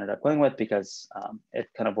the ones I ended up going with because it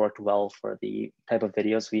kind of worked well for the type of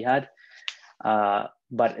videos we had.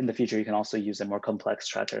 But in the future, you can also use a more complex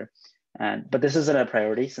tracker. But this isn't a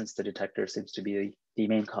priority since the detector seems to be the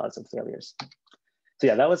main cause of failures. So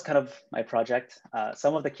yeah, that was kind of my project.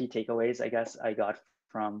 Some of the key takeaways, I guess, I got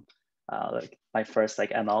from like my first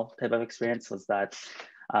like ML type of experience was that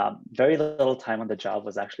very little time on the job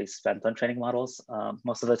was actually spent on training models.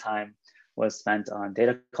 Most of the time was spent on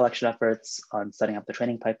data collection efforts, on setting up the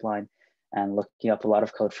training pipeline, and looking up a lot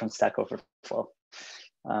of code from Stack Overflow.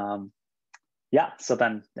 Yeah, so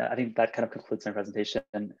then I think that kind of concludes my presentation.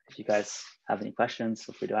 If you guys have any questions,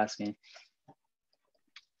 feel free to ask me.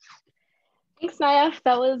 Thanks, Nayef.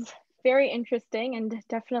 That was very interesting and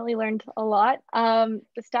definitely learned a lot. The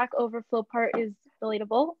Stack Overflow part is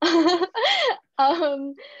relatable.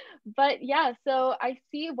 But yeah, so I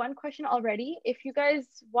see one question already. If you guys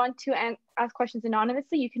want to ask questions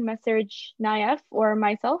anonymously, you can message Nayef or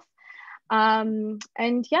myself. And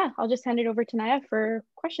yeah, I'll just hand it over to Nayef for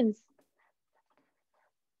questions.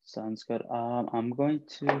 Sounds good. I'm going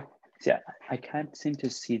to, yeah, I can't seem to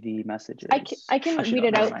see the messages. I can read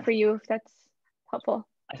it out for you if that's helpful.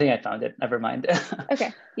 I think I found it, never mind.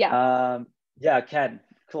 Okay, yeah. Yeah, Ken,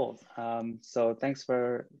 cool. So thanks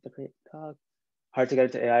for the great talk. Hard to get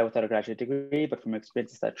into AI without a graduate degree, but from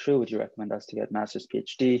experience, is that true? Would you recommend us to get master's,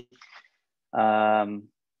 PhD?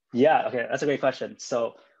 Yeah, okay, that's a great question.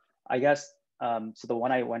 So I guess, so the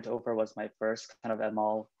one I went over was my first kind of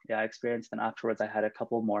ML AI experience. Then afterwards I had a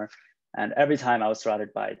couple more. And every time I was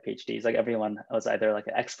surrounded by PhDs, like everyone was either like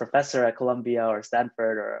an ex-professor at Columbia or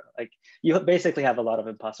Stanford, or like, you basically have a lot of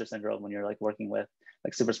imposter syndrome when you're like working with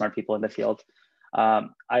like super smart people in the field.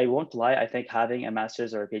 I won't lie, I think having a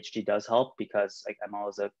master's or a PhD does help because like ML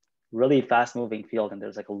is a really fast moving field and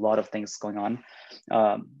there's like a lot of things going on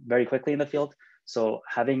very quickly in the field. So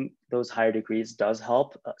having those higher degrees does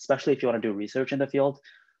help, especially if you want to do research in the field.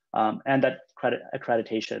 And that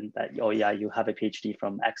accreditation that, oh yeah, you have a PhD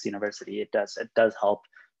from X university, it does help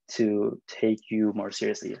to take you more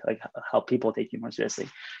seriously, like help people take you more seriously.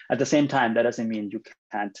 At the same time, that doesn't mean you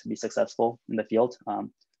can't be successful in the field.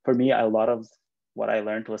 For me, a lot of what I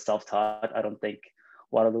learned was self-taught. I don't think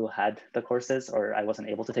Waterloo had the courses, or I wasn't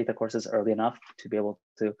able to take the courses early enough to be able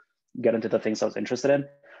to get into the things I was interested in.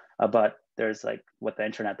 But there's like, with the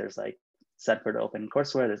internet, there's like Stanford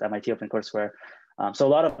OpenCourseWare, there's MIT OpenCourseWare. So a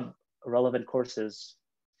lot of relevant courses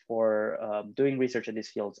for doing research in these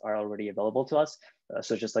fields are already available to us.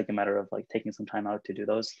 So it's just like a matter of like taking some time out to do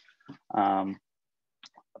those.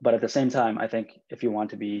 But at the same time, I think if you want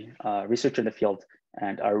to be a researcher in the field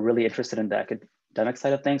and are really interested in the academic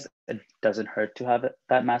side of things, it doesn't hurt to have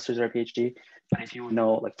that master's or PhD. But if you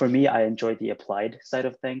know, like for me, I enjoy the applied side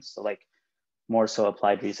of things. So like more so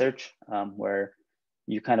applied research, where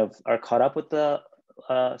you kind of are caught up with the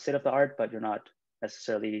state of the art, but you're not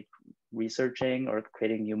necessarily researching or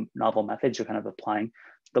creating new novel methods. You're kind of applying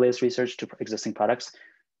the latest research to existing products.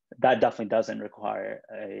 That definitely doesn't require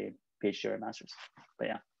a PhD or a master's, but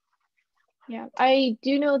yeah. Yeah, I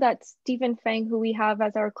do know that Stephen Fang, who we have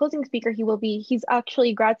as our closing speaker, he's actually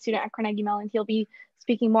a grad student at Carnegie Mellon. He'll be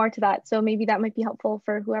speaking more to that. So maybe that might be helpful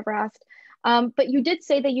for whoever asked. But you did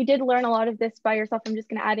say that you did learn a lot of this by yourself. I'm just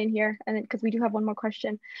going to add in here, and then because we do have one more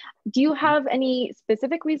question. Do you have any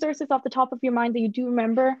specific resources off the top of your mind that you do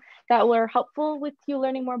remember that were helpful with you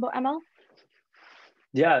learning more about ML?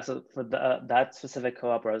 Yeah, so for that specific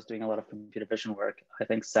co-op where I was doing a lot of computer vision work, I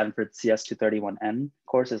think Stanford CS231N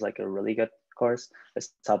course is like a really good course.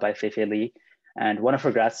 It's taught by Fei-Fei Li. And one of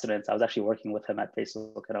her grad students, I was actually working with him at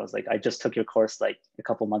Facebook, and I was like, I just took your course like a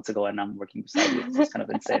couple months ago and I'm working beside you. It's kind of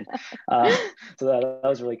insane. So that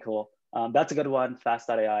was really cool. That's a good one.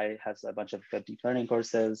 Fast.ai has a bunch of good deep learning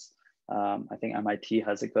courses. I think MIT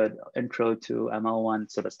has a good intro to ML one,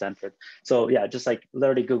 so does Stanford. So yeah, just like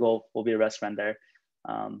literally Google will be your best friend there.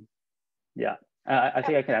 Yeah, I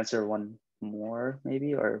think I can answer one more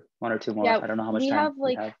maybe, or one or two more. Yeah, I don't know how much time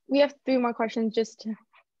we have 3 more questions just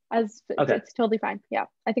as okay. It's totally fine. Yeah,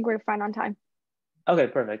 I think we're fine on time. Okay,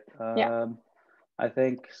 perfect. Yeah. I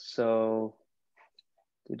think so.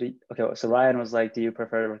 Okay, so Ryan was like, do you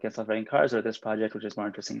prefer working on self-driving cars or this project, which is more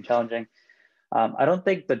interesting and challenging? I don't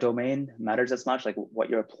think the domain matters as much, like what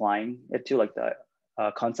you're applying it to, like the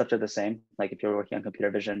concepts are the same. Like if you're working on computer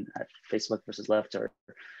vision at Facebook versus Lyft, or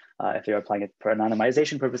if you're applying it for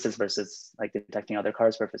anonymization purposes versus like detecting other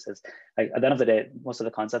cars purposes, like at the end of the day, most of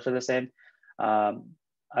the concepts are the same.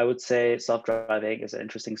 I would say self-driving is an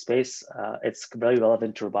interesting space. It's very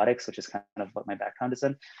relevant to robotics, which is kind of what my background is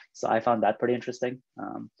in. So I found that pretty interesting.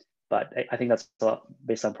 But I think that's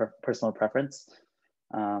based on personal preference.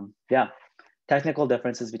 Yeah. Technical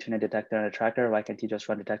differences between a detector and a tracker. Why can't you just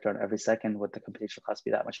run detector on every second? Would the computational cost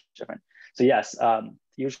be that much different? So yes,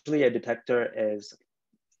 usually a detector is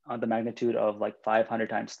on the magnitude of like 500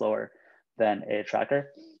 times slower than a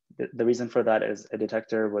tracker. The reason for that is a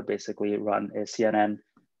detector would basically run a CNN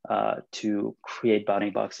to create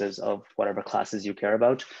bounding boxes of whatever classes you care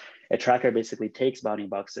about. A tracker basically takes bounding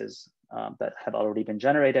boxes that have already been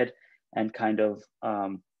generated and kind of,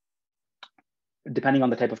 depending on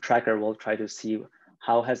the type of tracker, we'll try to see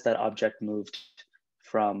how has that object moved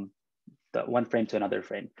from the one frame to another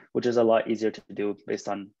frame, which is a lot easier to do based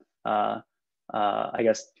on, I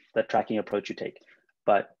guess, the tracking approach you take.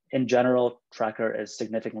 But in general, tracker is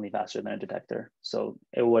significantly faster than a detector. So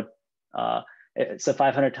it would, so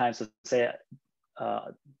 500 times, so say,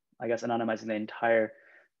 I guess anonymizing the entire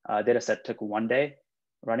data set took 1 day,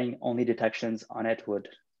 running only detections on it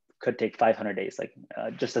could take 500 days, like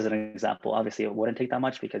just as an example. Obviously it wouldn't take that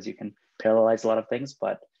much because you can parallelize a lot of things,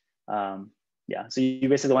 but yeah, so you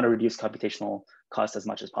basically want to reduce computational cost as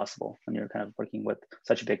much as possible when you're kind of working with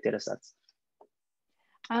such big data sets.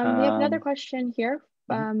 We have another question here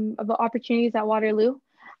about opportunities at Waterloo.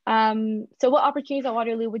 So what opportunities at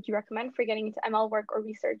Waterloo would you recommend for getting into ML work or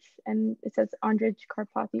research? And it says Andrej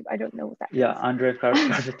Karpathy. I don't know what that means. Yeah, Andrej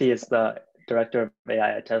Karpathy is the director of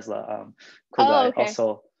AI at Tesla. Cool guy. Okay.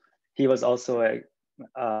 Also, he was also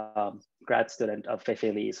a grad student of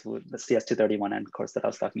Fei-Fei Li's, the CS231N course that I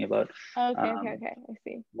was talking about. Okay, I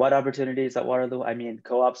see. What opportunities at Waterloo? I mean,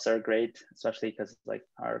 co-ops are great, especially because like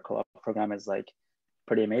our co-op program is like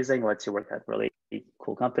pretty amazing. Lets you work at really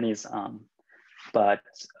cool companies. But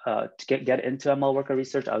to get into ML work or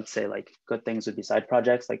research, I would say like good things would be side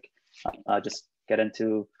projects, like just get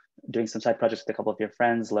into doing some side projects with a couple of your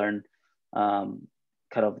friends, learn,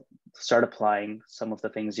 kind of start applying some of the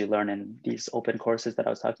things you learn in these open courses that I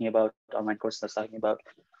was talking about, online courses I was talking about.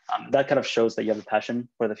 That kind of shows that you have a passion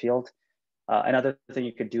for the field. Another thing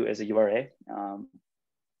you could do is a URA.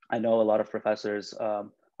 I know a lot of professors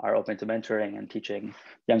are open to mentoring and teaching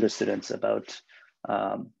younger students about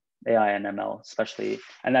AI and ML, especially,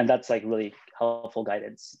 and then that's like really helpful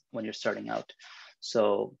guidance when you're starting out.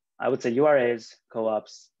 So I would say URAs,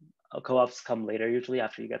 co-ops come later usually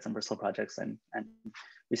after you get some personal projects and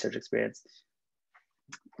research experience.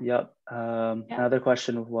 Yep. Another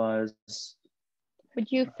question was,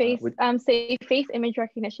 would you say face image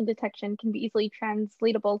recognition detection can be easily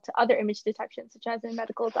translatable to other image detection, such as in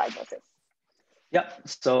medical diagnosis? Yeah,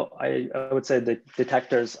 so I would say the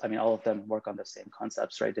detectors, I mean, all of them work on the same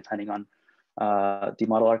concepts, right? Depending on the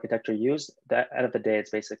model architecture used. At the end of the day,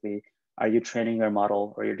 it's basically, are you training your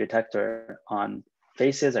model or your detector on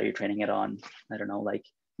faces? Are you training it on, I don't know, like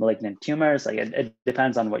malignant tumors? Like it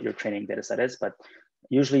depends on what your training data set is, but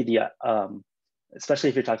usually especially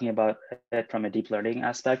if you're talking about it from a deep learning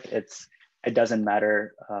aspect, it doesn't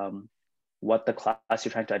matter what the class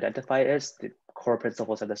you're trying to identify is. The core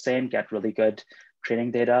principles are the same. Get really good training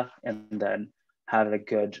data, and then have a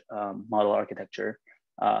good model architecture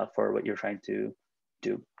for what you're trying to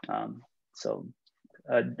do. So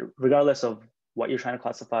regardless of what you're trying to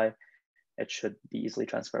classify, it should be easily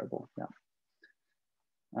transferable. Yeah.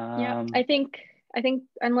 Yeah, I think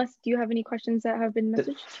unless, do you have any questions that have been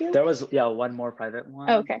messaged to you? There was, yeah, one more private one.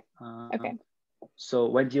 Oh, okay. Okay. So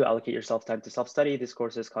when do you allocate yourself time to self-study these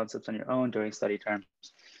courses, concepts on your own during study terms?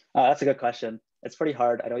 That's a good question. It's pretty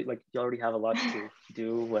hard. I don't like, you already have a lot to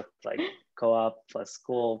do with like co-op plus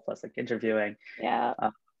school plus like interviewing. Yeah.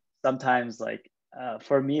 Sometimes like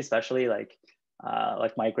for me especially, like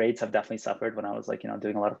my grades have definitely suffered when I was like, you know,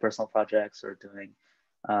 doing a lot of personal projects or doing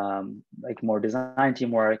like more design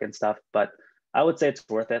teamwork and stuff. But I would say it's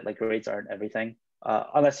worth it. Like grades aren't everything.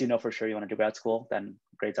 Unless you know for sure you want to do grad school, then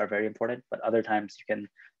grades are very important. But other times you can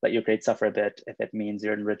let your grades suffer a bit if it means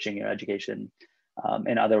you're enriching your education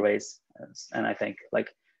in other ways. And I think like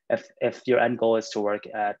if your end goal is to work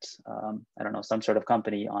at, I don't know, some sort of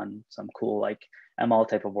company on some cool like ML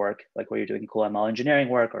type of work, like where you're doing cool ML engineering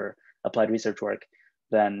work or applied research work,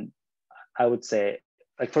 then I would say,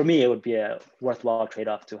 like for me, it would be a worthwhile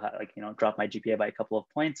trade-off to like, you know, drop my GPA by a couple of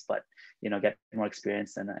points, but, you know, get more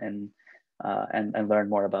experience and learn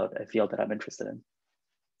more about a field that I'm interested in.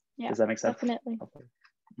 Yeah, does that make sense? Definitely. Okay.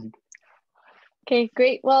 Mm-hmm. Okay,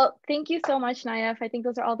 great. Well, thank you so much, Naif. I think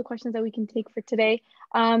those are all the questions that we can take for today.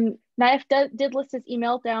 Naif did list his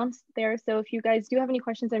email down there. So if you guys do have any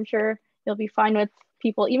questions, I'm sure you'll be fine with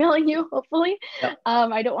people emailing you, hopefully. Yep.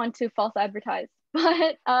 I don't want to false advertise,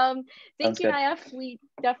 but thank you, Naif. We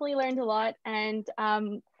definitely learned a lot, and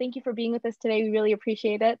thank you for being with us today. We really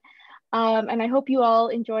appreciate it. And I hope you all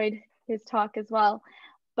enjoyed his talk as well.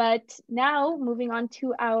 But now moving on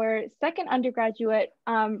to our second undergraduate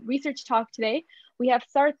research talk today, we have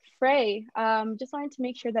Sarth Frey. Just wanted to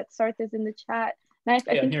make sure that Sarth is in the chat. Naif,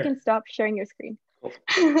 I think you can stop sharing your screen. Cool.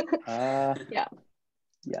 Yeah.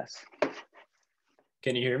 Yes.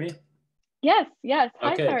 Can you hear me? Yes, yes.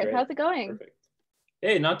 Hi, Okay, Sarth. great. How's it going? Perfect.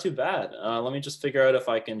 Hey, not too bad. Let me just figure out if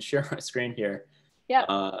I can share my screen here. Yeah,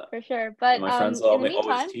 for sure. But my friends in the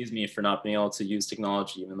meantime, always tease me for not being able to use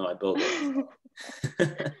technology, even though I build it.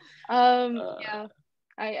 Yeah,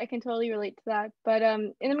 I can totally relate to that. But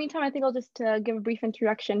in the meantime, I think I'll just give a brief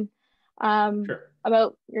introduction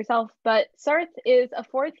about yourself. But Sarth is a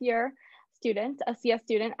fourth year student, a CS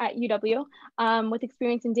student at UW, with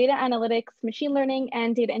experience in data analytics, machine learning,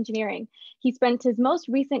 and data engineering. He spent his most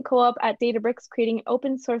recent co-op at Databricks creating an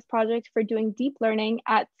open source project for doing deep learning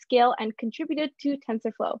at scale and contributed to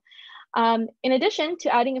TensorFlow. In addition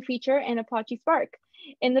to adding a feature in Apache Spark.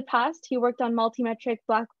 In the past, he worked on multimetric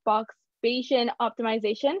black box Bayesian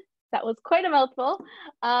optimization. That was quite a mouthful,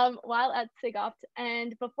 while at SIGOPT.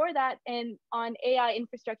 And before that, on AI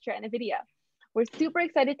infrastructure at NVIDIA. We're super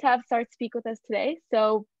excited to have Sarth speak with us today.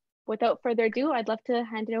 So without further ado, I'd love to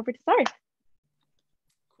hand it over to Sarth.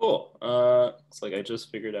 Cool. Looks like I just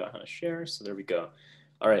figured out how to share. So there we go.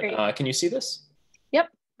 All right. Can you see this? Yep,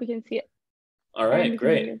 we can see it. All right,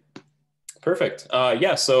 great. Perfect.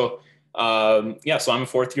 So I'm a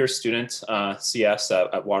fourth year student, CS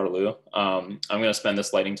at Waterloo. I'm going to spend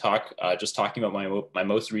this lightning talk just talking about my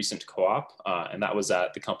most recent co-op, and that was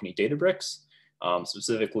at the company Databricks,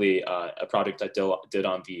 specifically a project I did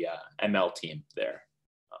on the ML team there.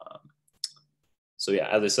 So yeah,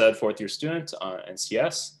 as I said, fourth year student in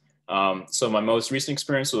CS. So my most recent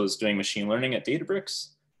experience was doing machine learning at Databricks.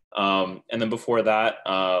 And then before that,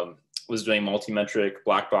 was doing multimetric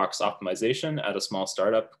black box optimization at a small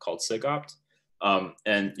startup called SIGOPT.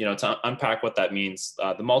 And to unpack what that means,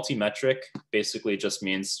 the multimetric basically just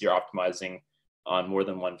means you're optimizing on more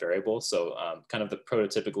than one variable. So kind of the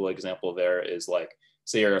prototypical example there is like,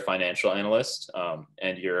 say you're a financial analyst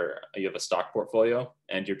and you have a stock portfolio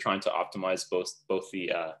and you're trying to optimize both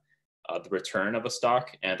the return of a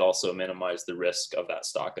stock and also minimize the risk of that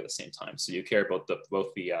stock at the same time. So you care about both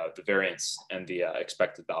the variance and the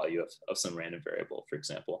expected value of some random variable, for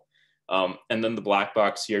example. And then the black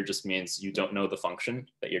box here just means you don't know the function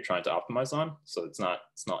that you're trying to optimize on. So it's not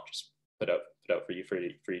just put out for you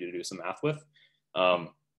to do some math with.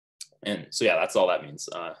 And so yeah, that's all that means.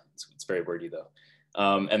 It's very wordy though.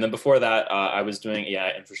 And then before that, I was doing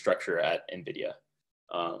AI infrastructure at NVIDIA.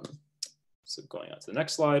 So going on to the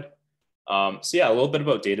next slide. So yeah, a little bit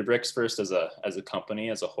about Databricks first as a company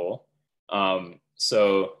as a whole.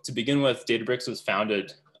 So to begin with, Databricks was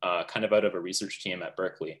founded kind of out of a research team at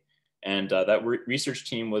Berkeley. And that research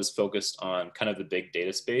team was focused on kind of the big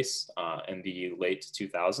data space in the late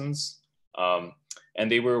 2000s. And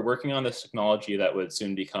they were working on this technology that would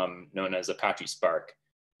soon become known as Apache Spark.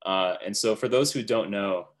 And so for those who don't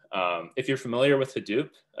know, if you're familiar with Hadoop,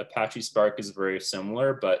 Apache Spark is very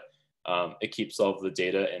similar, but it keeps all of the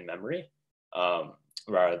data in memory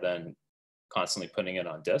rather than constantly putting it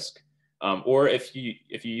on disk. Or if you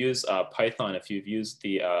use Python, if you've used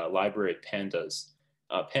the library Pandas,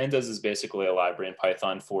 Pandas is basically a library in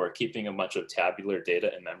Python for keeping a bunch of tabular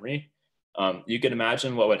data in memory. You can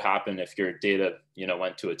imagine what would happen if your data,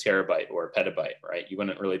 went to a terabyte or a petabyte, right? You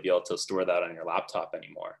wouldn't really be able to store that on your laptop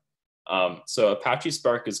anymore. So Apache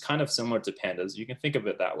Spark is kind of similar to Pandas. You can think of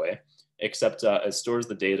it that way, except it stores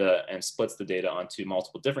the data and splits the data onto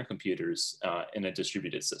multiple different computers in a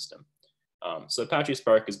distributed system. So Apache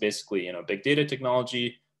Spark is basically, big data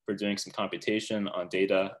technology for doing some computation on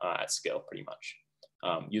data at scale, pretty much,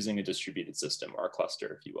 using a distributed system or a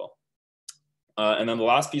cluster, if you will. And then the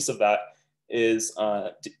last piece of that is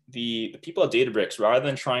the people at Databricks, rather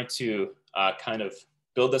than trying to kind of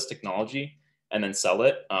build this technology and then sell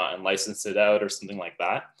it and license it out or something like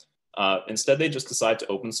that, instead they just decide to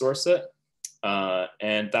open source it.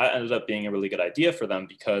 And that ended up being a really good idea for them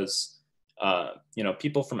because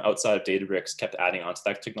people from outside of Databricks kept adding onto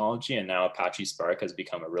that technology, and now Apache Spark has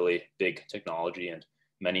become a really big technology, and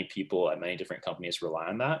many people at many different companies rely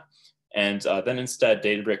on that. And then instead,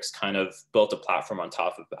 Databricks kind of built a platform on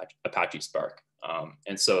top of Apache Spark.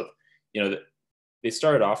 And so, they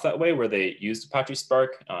started off that way where they used Apache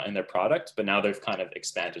Spark in their product, but now they've kind of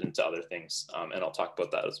expanded into other things. And I'll talk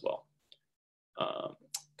about that as well.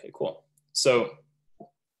 Okay, cool. So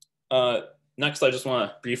next, I just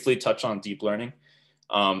want to briefly touch on deep learning.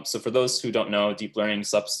 So for those who don't know, deep learning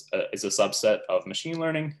is a subset of machine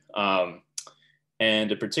learning.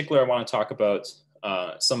 And in particular, I want to talk about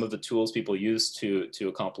some of the tools people use to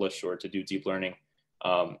accomplish or to do deep learning.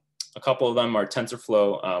 A couple of them are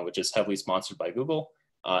TensorFlow, which is heavily sponsored by Google.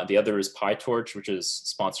 The other is PyTorch, which is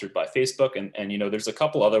sponsored by Facebook. And there's a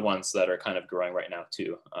couple other ones that are kind of growing right now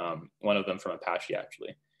too. One of them from Apache,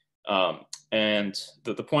 actually. And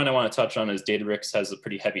the point I want to touch on is Databricks has a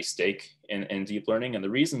pretty heavy stake in deep learning. And the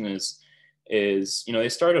reason is they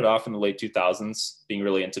started off in the late 2000s being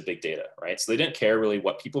really into big data, right? So they didn't care really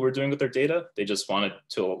what people were doing with their data. They just wanted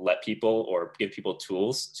to let people or give people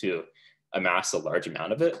tools to amass a large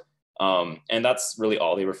amount of it. And that's really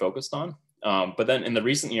all they were focused on. But then in the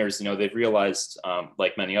recent years, they've realized,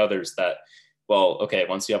 like many others, that, well, okay,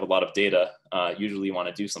 once you have a lot of data, usually you want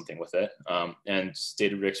to do something with it. And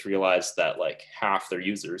Databricks realized that like half their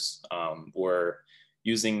users were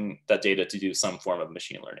using that data to do some form of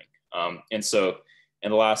machine learning. And so in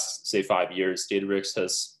the last, say, 5 years, Databricks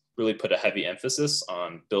has really put a heavy emphasis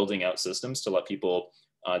on building out systems to let people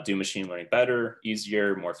do machine learning better,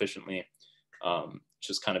 easier, more efficiently,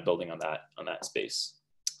 just kind of building on that space.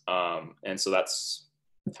 And so that's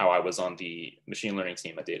how I was on the machine learning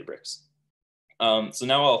team at Databricks. So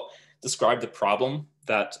now I'll describe the problem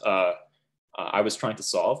that I was trying to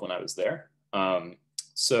solve when I was there.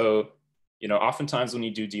 So, oftentimes when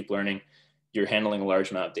you do deep learning, you're handling a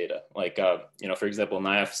large amount of data. Like, for example,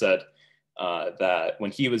 Naif said that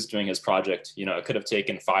when he was doing his project, it could have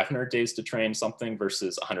taken 500 days to train something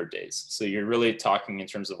versus 100 days. So you're really talking in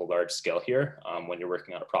terms of a large scale here when you're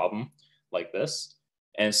working on a problem like this.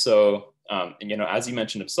 And so, as he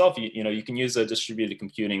mentioned himself, you can use a distributed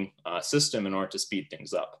computing system in order to speed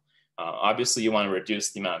things up. Obviously, you want to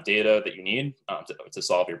reduce the amount of data that you need to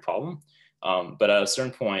solve your problem. But at a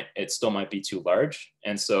certain point, it still might be too large.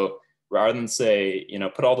 And so rather than say,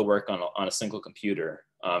 put all the work on a single computer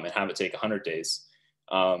and have it take 100 days,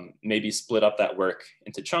 maybe split up that work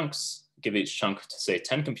into chunks, give each chunk to say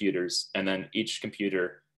 10 computers, and then each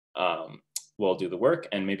computer will do the work,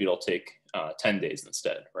 and maybe it'll take 10 days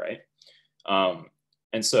instead, right?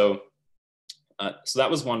 And so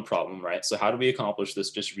that was one problem, right? So how do we accomplish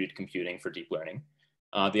this distributed computing for deep learning?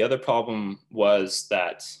 The other problem was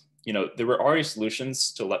that, there were already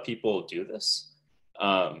solutions to let people do this,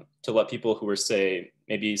 to let people who were, say,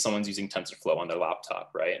 maybe someone's using TensorFlow on their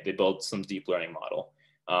laptop, right? They build some deep learning model.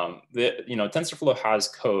 TensorFlow has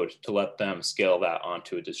code to let them scale that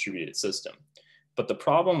onto a distributed system. But the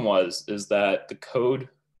problem is that the code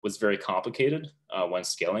was very complicated when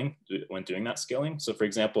doing that scaling. So for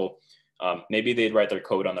example, maybe they'd write their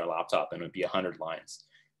code on their laptop and it would be 100 lines.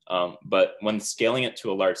 But when scaling it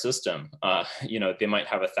to a large system, they might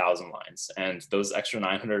have 1,000 lines, and those extra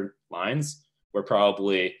 900 lines were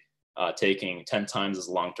probably taking 10 times as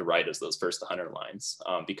long to write as those first 100 lines,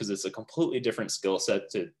 because it's a completely different skill set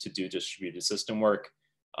to do distributed system work.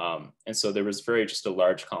 And so there was just a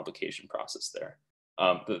large complication process there.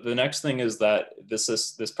 The next thing is that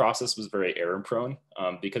this process was very error prone,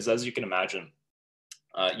 because as you can imagine,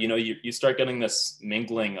 you start getting this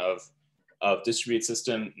mingling of distributed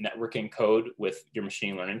system networking code with your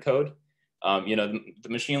machine learning code. The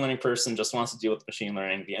machine learning person just wants to deal with machine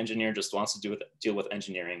learning. The engineer just wants to deal with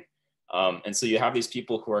engineering. And so you have these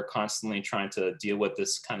people who are constantly trying to deal with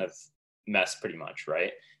this kind of mess pretty much,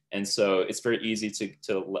 right? And so it's very easy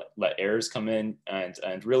to let errors come in,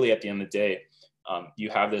 and really at the end of the day, you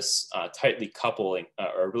have this tightly coupling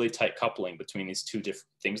or really tight coupling between these two different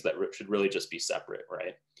things that should really just be separate,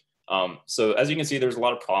 right? So as you can see, there's a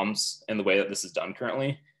lot of problems in the way that this is done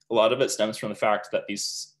currently. A lot of it stems from the fact that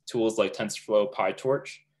these tools like TensorFlow,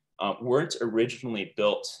 PyTorch weren't originally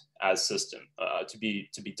built as system to be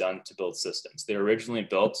done to build systems. They were originally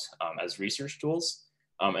built as research tools,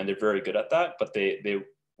 and they're very good at that, but they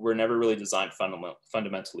were never really designed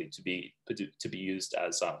fundamentally to be used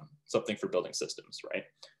as something for building systems, right?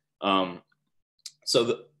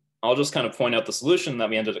 I'll just kind of point out the solution that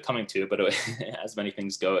we ended up coming to, but as many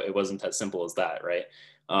things go, it wasn't as simple as that, right?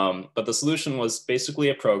 But the solution was basically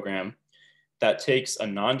a program that takes a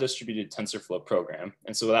non-distributed TensorFlow program.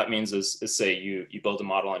 And so what that means is say you build a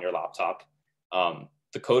model on your laptop,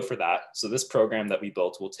 the code for that. So this program that we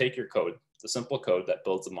built will take your code, the simple code that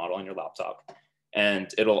builds the model on your laptop,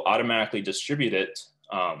 and it'll automatically distribute it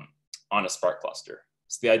on a Spark cluster.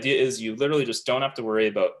 So the idea is you literally just don't have to worry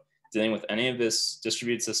about dealing with any of this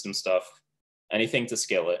distributed system stuff, anything to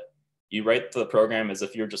scale it. You write the program as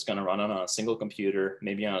if you're just gonna run it on a single computer,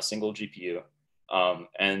 maybe on a single GPU.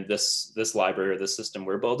 And this library or this system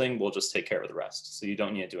we're building will just take care of the rest. So you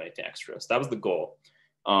don't need to do anything extra. So that was the goal.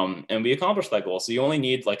 And we accomplished that goal. So you only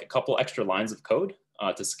need like a couple extra lines of code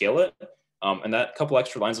to scale it. And that couple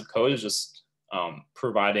extra lines of code is just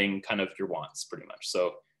providing kind of your wants pretty much.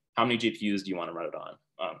 So how many GPUs do you want to run it on?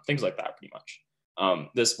 Things like that pretty much.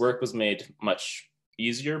 This work was made much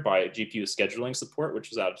easier by GPU scheduling support, which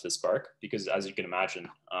was added to Spark, because as you can imagine,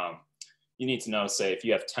 you need to know, say, if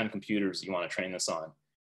you have 10 computers you want to train this on,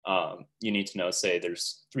 you need to know, say,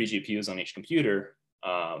 there's 3 GPUs on each computer,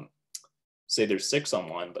 say there's 6 on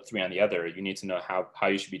one, but 3 on the other, you need to know how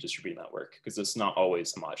you should be distributing that work, because it's not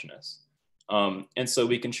always homogeneous. And so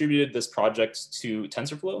we contributed this project to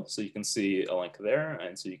TensorFlow, so you can see a link there,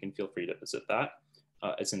 and so you can feel free to visit that.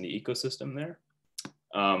 It's in the ecosystem there.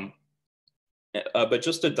 But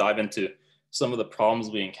just to dive into some of the problems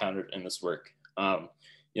we encountered in this work,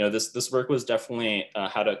 this work was definitely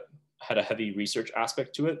had a heavy research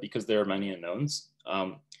aspect to it because there are many unknowns.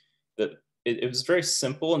 It was very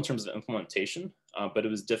simple in terms of implementation, but it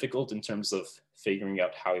was difficult in terms of figuring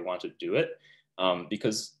out how we wanted to do it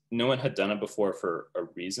because no one had done it before for a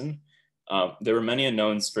reason. There were many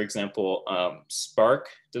unknowns. For example, Spark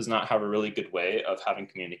does not have a really good way of having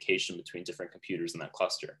communication between different computers in that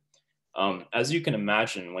cluster. As you can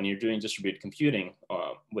imagine, when you're doing distributed computing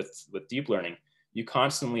with deep learning, you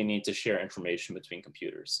constantly need to share information between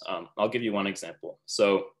computers. I'll give you one example.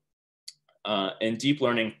 So in deep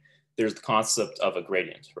learning, there's the concept of a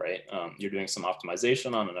gradient, right? You're doing some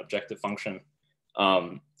optimization on an objective function.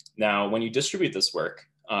 Now, when you distribute this work,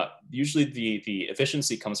 usually the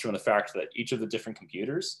efficiency comes from the fact that each of the different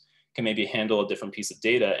computers can maybe handle a different piece of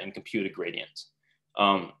data and compute a gradient.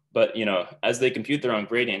 But as they compute their own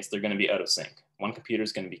gradients, they're going to be out of sync. One computer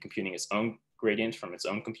is going to be computing its own gradient from its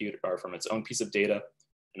own computer or from its own piece of data.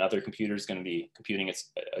 Another computer is going to be computing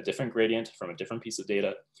a different gradient from a different piece of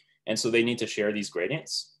data. And so they need to share these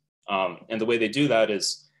gradients. And the way they do that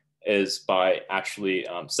is by actually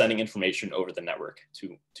sending information over the network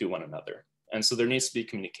to one another. And so there needs to be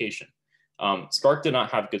communication. Spark did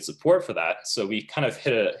not have good support for that. So we kind of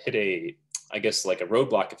hit a I guess like a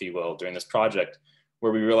roadblock, if you will, during this project,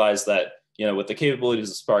 where we realized that, with the capabilities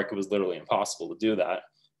of Spark, it was literally impossible to do that.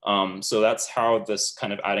 So that's how this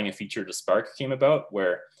kind of adding a feature to Spark came about,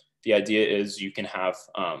 where the idea is you can have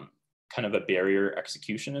kind of a barrier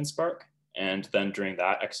execution in Spark. And then during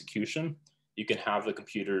that execution, you can have the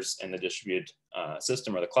computers in the distributed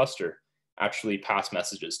system or the cluster actually pass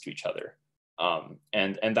messages to each other.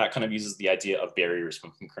 And that kind of uses the idea of barriers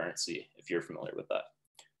from concurrency, if you're familiar with that.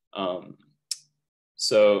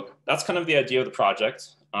 So that's kind of the idea of the project.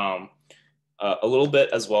 A little bit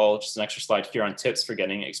as well, just an extra slide here on tips for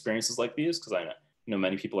getting experiences like these, because I know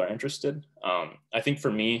many people are interested. I think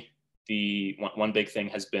for me, the one big thing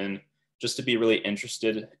has been just to be really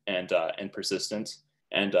interested and persistent.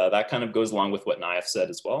 And that kind of goes along with what Naif said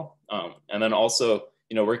as well. And then also,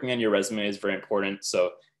 working on your resume is very important.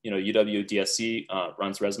 So, UW-DSC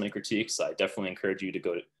runs resume critiques. I definitely encourage you to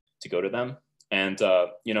go to them. And,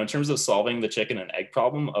 in terms of solving the chicken and egg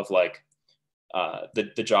problem of like,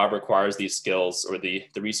 the job requires these skills, or the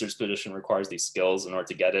research position requires these skills in order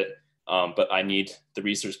to get it. But I need the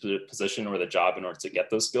research position or the job in order to get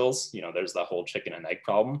those skills. There's that whole chicken and egg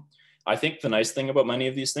problem. I think the nice thing about many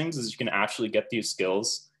of these things is you can actually get these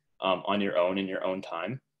skills on your own in your own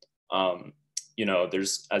time.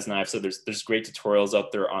 There's, as Naif said, there's great tutorials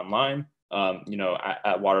out there online.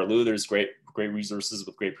 At Waterloo, there's great great resources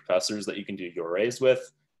with great professors that you can do URAs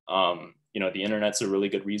with. You know, the internet's a really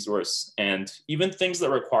good resource, and even things that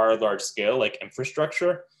require large scale, like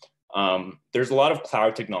infrastructure, there's a lot of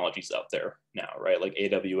cloud technologies out there now, right? Like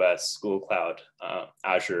AWS, Google Cloud,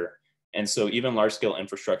 Azure. And so even large scale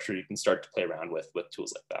infrastructure, you can start to play around with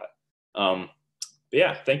tools like that. But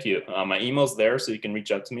yeah, thank you. My email's there, so you can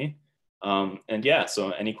reach out to me. And yeah,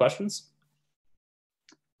 so any questions?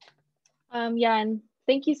 Yeah, and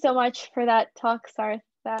thank you so much for that talk, Sarth.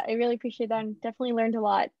 I really appreciate that and definitely learned a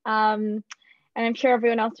lot. And I'm sure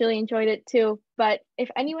everyone else really enjoyed it too. But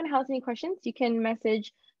if anyone has any questions, you can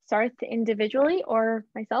message Sarth individually or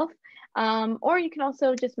myself, or you can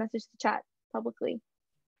also just message the chat publicly.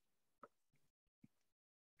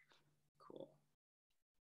 Cool.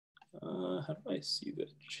 How do I see the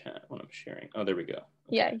chat when I'm sharing? Oh, there we go. Okay.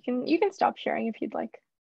 Yeah, you can stop sharing if you'd like.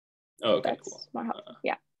 Oh, okay, That's cool. more helpful.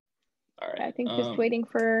 Yeah. All right. I think just waiting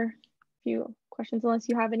for a few questions, unless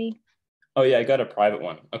you have any. Oh yeah, I got a private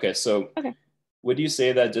one. Okay, so okay. Would you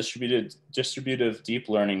say that distributive deep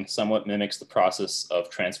learning somewhat mimics the process of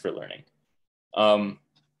transfer learning?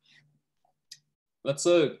 That's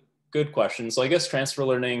a good question. So I guess transfer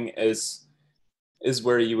learning is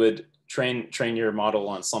where you would train your model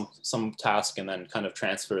on some task and then kind of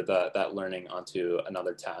transfer that learning onto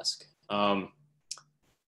another task. Let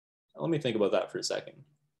me think about that for a second.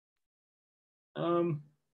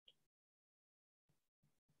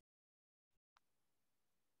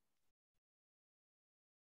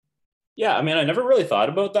 Yeah, I mean, I never really thought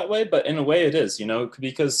about it that way, but in a way it is, you know,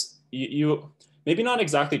 because you maybe not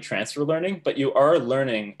exactly transfer learning, but you are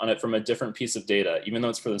learning on it from a different piece of data, even though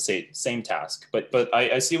it's for the same task. But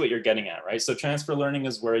I see what you're getting at, right? So transfer learning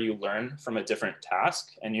is where you learn from a different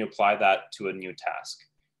task and you apply that to a new task.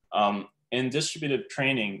 In distributed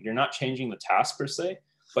training, you're not changing the task per se,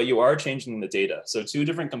 but you are changing the data. So two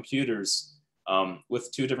different computers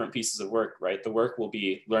with two different pieces of work, right? The work will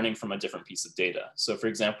be learning from a different piece of data. So for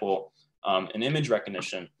example, in image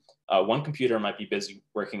recognition, one computer might be busy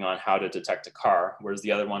working on how to detect a car, whereas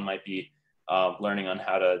the other one might be learning on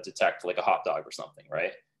how to detect like a hot dog or something,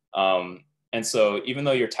 right? And so even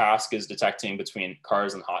though your task is detecting between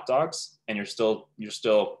cars and hot dogs, and you're still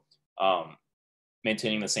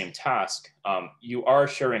maintaining the same task, you are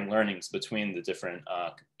sharing learnings between the different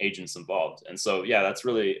agents involved. And so, yeah, that's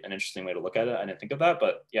really an interesting way to look at it. I didn't think of that,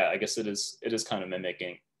 but yeah, I guess it is kind of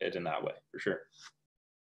mimicking it in that way, for sure.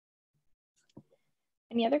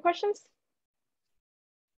 Any other questions?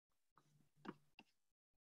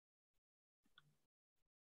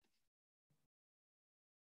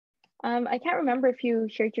 I can't remember if you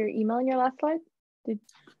shared your email in your last slide.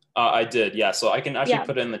 I did, yeah. So I can actually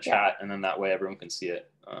put it in the chat, and then that way everyone can see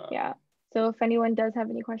it. Yeah. So if anyone does have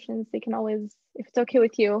any questions, they can always, if it's okay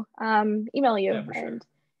with you, email you, and sure.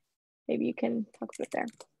 Maybe you can talk about it there.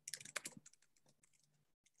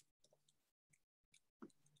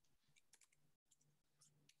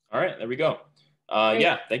 All right, there we go.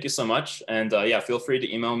 Yeah, thank you so much. And yeah, feel free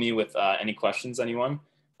to email me with any questions, anyone.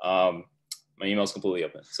 My email is completely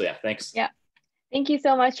open. So yeah, thanks. Yeah, thank you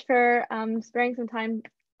so much for sparing some time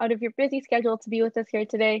out of your busy schedule to be with us here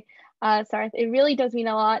today. Sarth, it really does mean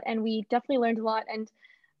a lot, and we definitely learned a lot. And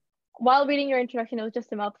while reading your introduction, it was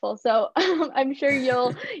just a mouthful. So I'm sure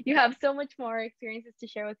you have so much more experiences to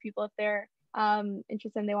share with people if they're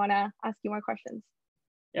interested and they want to ask you more questions.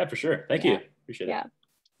 Yeah, for sure. Thank you. Appreciate it.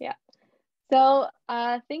 Yeah. So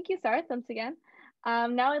thank you, Sarth, once again.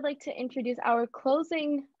 Now I'd like to introduce our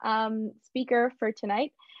closing speaker for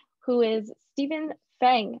tonight, who is Stephen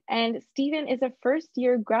Feng. And Stephen is a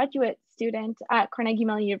first-year graduate student at Carnegie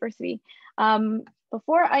Mellon University.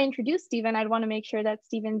 Before I introduce Stephen, I'd want to make sure that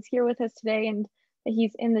Stephen's here with us today and that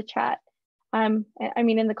he's in the chat. I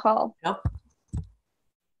mean, in the call. Yep.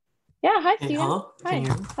 Yeah, hi, Stephen. Hello. Hi.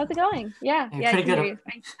 How's it going? Yeah, pretty I can good. hear you.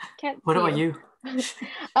 I can't What see about you?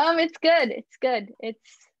 It's good. It's good.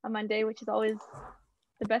 It's a Monday, which is always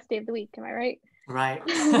the best day of the week. Am I right? Right.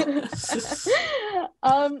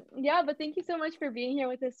 Yeah, but thank you so much for being here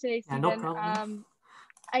with us today, Stephen. Yeah, no problem.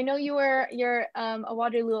 I know you're a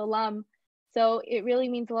Waterloo alum, so it really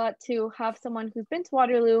means a lot to have someone who's been to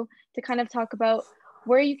Waterloo to kind of talk about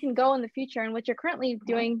where you can go in the future and what you're currently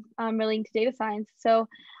doing relating to data science. So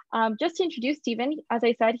just to introduce Stephen, as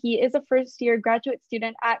I said, he is a first-year graduate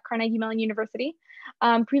student at Carnegie Mellon University.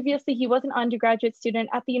 Previously, he was an undergraduate student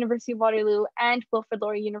at the University of Waterloo and Wilfrid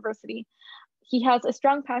Laurier University. He has a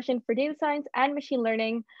strong passion for data science and machine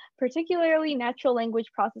learning, particularly natural language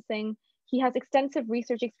processing. He has extensive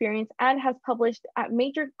research experience and has published at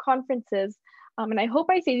major conferences. And I hope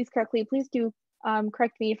I say these correctly. Please do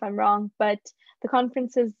correct me if I'm wrong, but the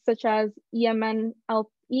conferences such as EMNLP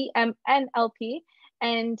EMNLP,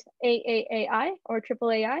 and AAAI or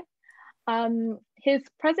AAAI. His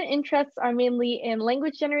present interests are mainly in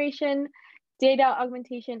language generation, data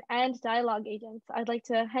augmentation, and dialogue agents. I'd like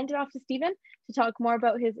to hand it off to Stephen to talk more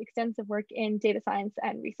about his extensive work in data science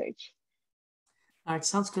and research. All right,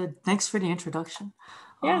 sounds good. Thanks for the introduction.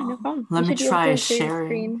 Yeah, no problem. Let me try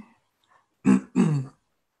sharing.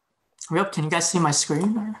 Yep, can you guys see my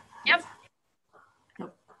screen? Or? Yep.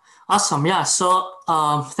 Yep. Awesome, yeah, so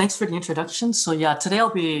thanks for the introduction. So yeah, today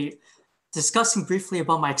I'll be discussing briefly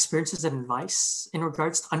about my experiences and advice in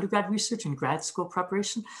regards to undergrad research and grad school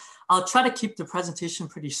preparation. I'll try to keep the presentation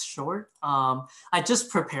pretty short. I just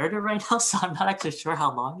prepared it right now, so I'm not actually sure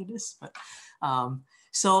how long it is. But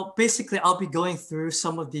so basically, I'll be going through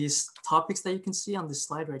some of these topics that you can see on this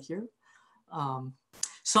slide right here.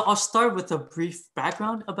 So I'll start with a brief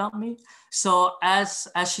background about me. So as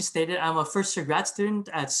she stated, I'm a first-year grad student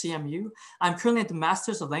at CMU. I'm currently at the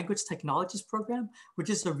Masters of Language Technologies program,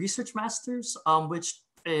 which is a research master's, which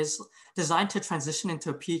is designed to transition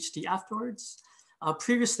into a PhD afterwards.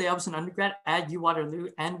 Previously, I was an undergrad at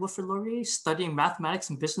UWaterloo and Wilfrid Laurier studying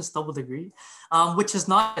mathematics and business double degree, which is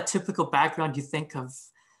not a typical background you think of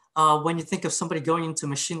when you think of somebody going into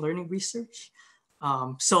machine learning research.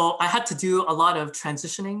 So I had to do a lot of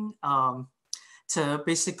transitioning to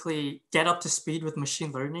basically get up to speed with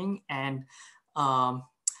machine learning and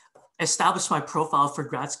establish my profile for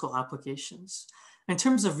grad school applications. In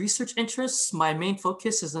terms of research interests, my main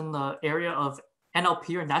focus is in the area of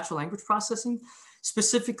NLP or natural language processing.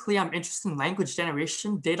 Specifically, I'm interested in language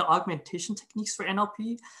generation, data augmentation techniques for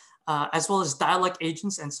NLP, as well as dialogue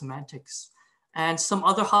agents and semantics. And some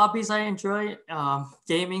other hobbies I enjoy,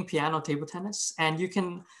 gaming, piano, table tennis. And you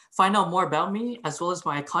can find out more about me as well as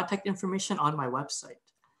my contact information on my website.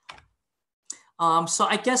 So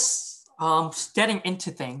I guess getting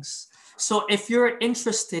into things. So if you're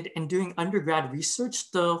interested in doing undergrad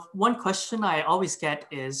research, the one question I always get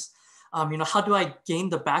is, how do I gain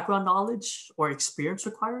the background knowledge or experience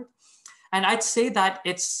required? And I'd say that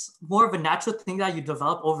it's more of a natural thing that you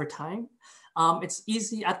develop over time. It's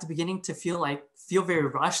easy at the beginning to feel very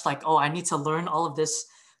rushed, like, oh, I need to learn all of this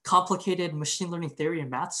complicated machine learning theory and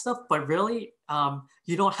math stuff. But really,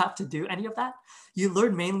 you don't have to do any of that. You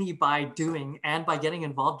learn mainly by doing and by getting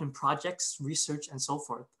involved in projects, research, and so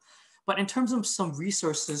forth. But in terms of some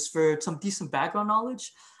resources for some decent background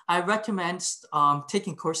knowledge, I recommend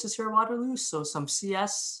taking courses here at Waterloo. So some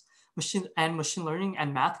CS, machine learning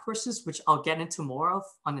and math courses, which I'll get into more of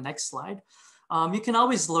on the next slide. You can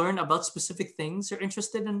always learn about specific things you're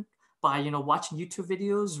interested in by watching YouTube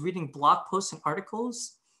videos, reading blog posts and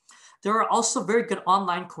articles. There are also very good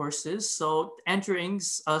online courses. So Andrew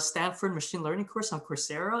Ng's Stanford machine learning course on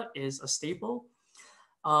Coursera is a staple.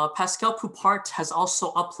 Pascal Poupart has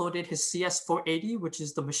also uploaded his CS480, which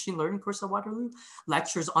is the machine learning course at Waterloo,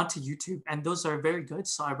 lectures onto YouTube, and those are very good.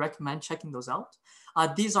 So I recommend checking those out.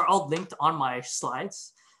 These are all linked on my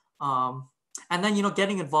slides. And then,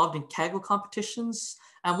 getting involved in Kaggle competitions.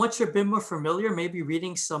 And once you're a bit more familiar, maybe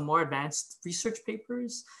reading some more advanced research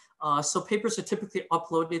papers. So papers are typically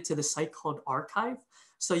uploaded to the site called arXiv.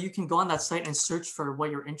 So you can go on that site and search for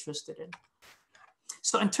what you're interested in.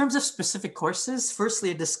 So in terms of specific courses, firstly,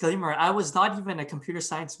 a disclaimer, I was not even a computer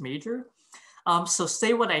science major. So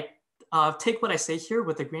take what I say here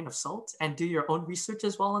with a grain of salt and do your own research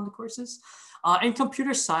as well on the courses. In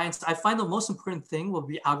computer science, I find the most important thing will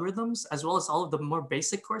be algorithms, as well as all of the more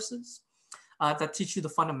basic courses that teach you the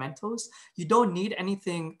fundamentals. You don't need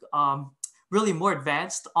anything really more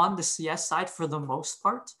advanced on the CS side for the most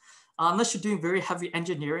part, unless you're doing very heavy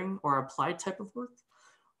engineering or applied type of work.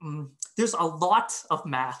 There's a lot of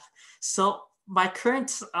math. So my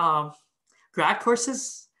current grad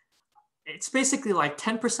courses, it's basically like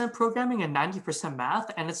 10% programming and 90%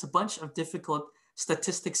 math, and it's a bunch of difficult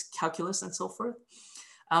statistics, calculus, and so forth.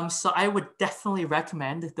 So I would definitely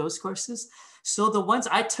recommend those courses. So the ones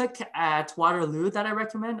I took at Waterloo that I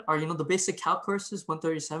recommend are, the basic calc courses,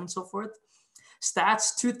 137 and so forth.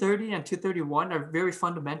 Stats 230 and 231 are very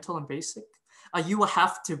fundamental and basic. You will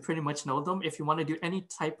have to pretty much know them if you want to do any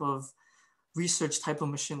type of research type of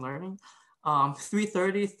machine learning.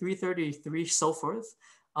 330, 333, so forth.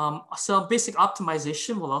 So basic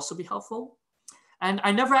optimization will also be helpful. And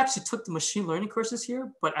I never actually took the machine learning courses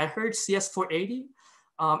here, but I heard CS480,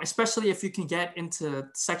 especially if you can get into the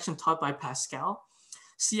section taught by Pascal.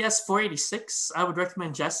 CS486, I would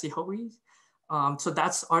recommend Jesse Hoey. So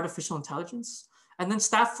that's artificial intelligence. And then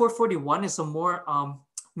Staff 441 is a more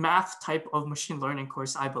math type of machine learning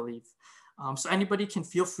course, I believe. So anybody can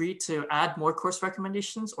feel free to add more course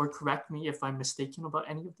recommendations or correct me if I'm mistaken about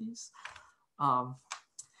any of these.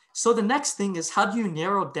 So the next thing is, how do you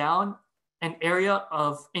narrow down an area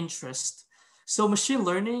of interest? So machine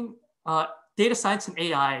learning, data science, and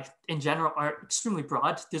AI in general are extremely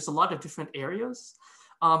broad. There's a lot of different areas.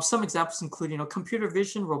 Some examples include, computer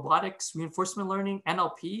vision, robotics, reinforcement learning,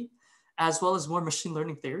 NLP, as well as more machine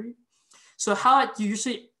learning theory. So how you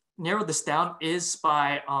usually narrow this down is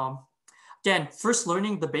by, again, first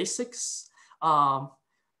learning the basics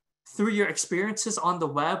through your experiences on the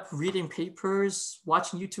web, reading papers,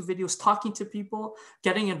 watching YouTube videos, talking to people,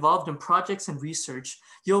 getting involved in projects and research.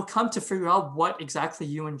 You'll come to figure out what exactly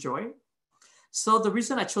you enjoy. So the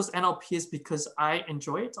reason I chose NLP is because I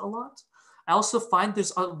enjoy it a lot. I also find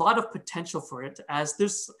there's a lot of potential for it, as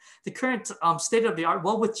there's the current state of the art.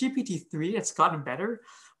 Well, with GPT-3, it's gotten better,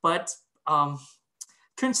 but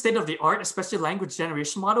current state of the art, especially language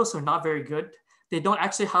generation models, are not very good. They don't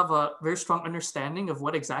actually have a very strong understanding of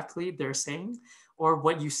what exactly they're saying or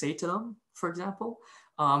what you say to them, for example.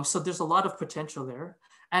 So there's a lot of potential there.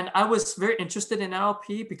 And I was very interested in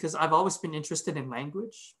NLP because I've always been interested in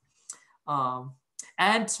language.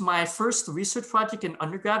 And my first research project in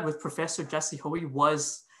undergrad with Professor Jesse Hoey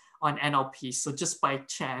was on NLP. So just by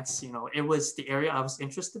chance, it was the area I was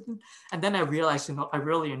interested in. And then I realized, I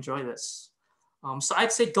really enjoy this. So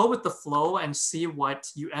I'd say go with the flow and see what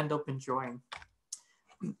you end up enjoying.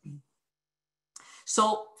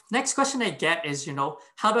 So next question I get is,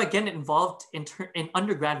 how do I get involved in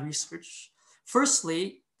undergrad research?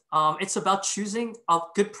 Firstly, it's about choosing a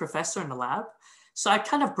good professor in the lab. So I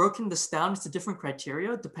kind of broken this down into different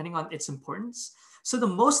criteria depending on its importance. So the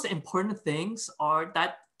most important things are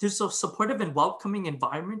that there's a supportive and welcoming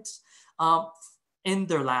environment in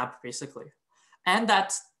their lab, basically. And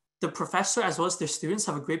that the professor as well as their students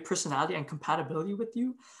have a great personality and compatibility with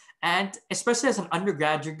you. And especially as an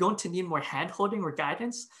undergrad, you're going to need more hand-holding or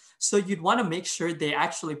guidance. So you'd want to make sure they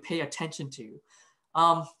actually pay attention to you.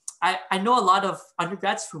 I know a lot of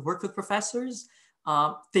undergrads who work with professors.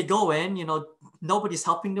 They go in, nobody's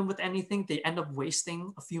helping them with anything. They end up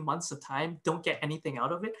wasting a few months of time, don't get anything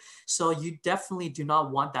out of it. So you definitely do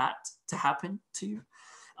not want that to happen to you.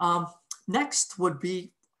 Next would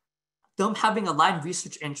be them having aligned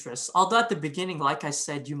research interests. Although at the beginning, like I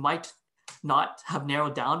said, you might not have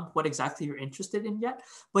narrowed down what exactly you're interested in yet,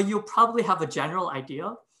 but you'll probably have a general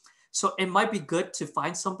idea. So it might be good to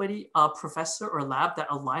find somebody, a professor or lab that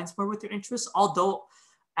aligns more with your interests. Although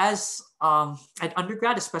as an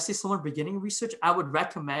undergrad, especially someone beginning research, I would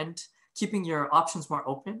recommend keeping your options more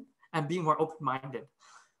open and being more open-minded.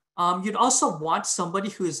 You'd also want somebody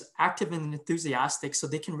who is active and enthusiastic so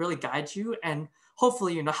they can really guide you and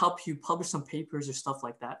hopefully, help you publish some papers or stuff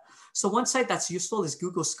like that. So one site that's useful is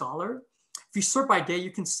Google Scholar. If you sort by day,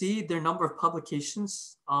 you can see their number of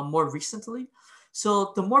publications more recently.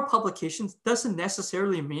 So the more publications doesn't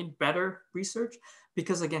necessarily mean better research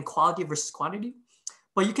because again, quality versus quantity,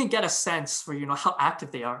 but you can get a sense for, how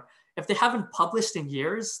active they are. If they haven't published in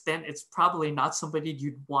years, then it's probably not somebody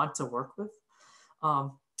you'd want to work with.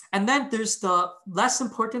 And then there's the less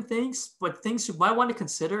important things, but things you might want to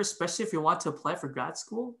consider, especially if you want to apply for grad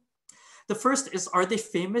school. The first is, are they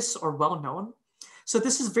famous or well-known? So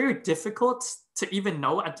this is very difficult to even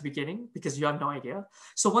know at the beginning because you have no idea.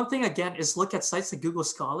 So one thing again is look at sites like Google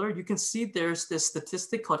Scholar. You can see there's this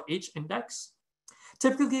statistic called H-index.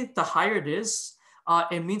 Typically, the higher it is,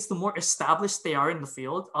 it means the more established they are in the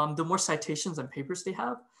field, the more citations and papers they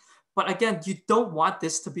have. But again, you don't want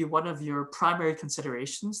this to be one of your primary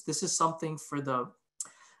considerations. This is something for the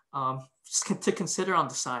to consider on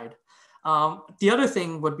the side. The other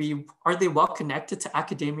thing would be, are they well connected to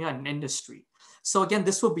academia and industry? So again,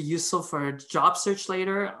 this will be useful for job search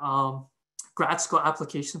later, grad school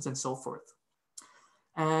applications, and so forth.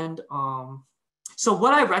 And so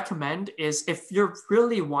what I recommend is if you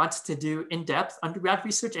really want to do in-depth undergrad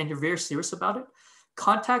research and you're very serious about it,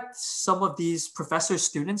 contact some of these professor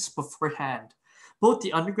students beforehand, both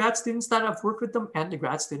the undergrad students that have worked with them and the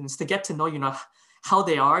grad students, to get to know, how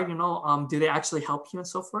they are, do they actually help you and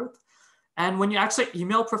so forth. And when you actually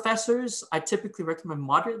email professors, I typically recommend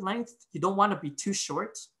moderate length. You don't want to be too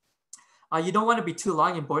short. You don't want to be too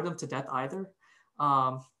long and bore them to death either.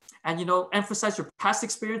 And, emphasize your past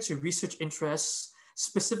experience, your research interests,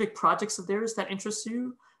 specific projects of theirs that interest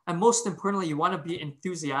you. And most importantly, you want to be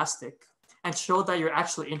enthusiastic and show that you're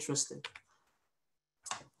actually interested.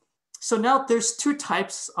 So now there's two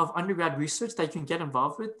types of undergrad research that you can get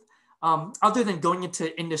involved with, other than going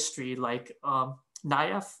into industry like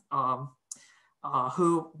Nayef,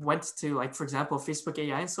 who went to, like, for example, Facebook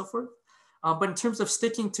AI and so forth. But in terms of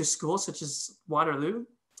sticking to schools such as Waterloo,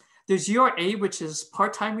 there's URA, which is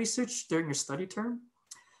part-time research during your study term.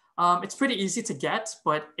 It's pretty easy to get,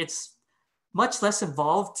 but it's much less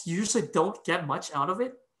involved. You usually don't get much out of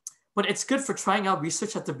it, but it's good for trying out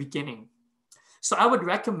research at the beginning. So I would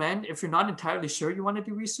recommend, if you're not entirely sure you want to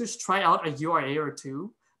do research, try out a URA or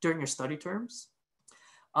two during your study terms.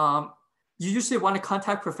 You usually want to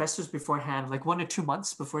contact professors beforehand, like 1 or 2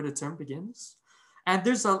 months before the term begins. And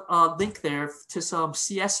there's a link there to some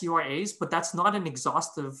CS URAs, but that's not an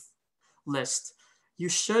exhaustive list. You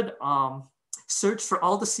should search for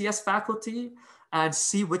all the CS faculty and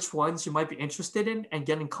see which ones you might be interested in and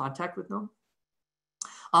get in contact with them.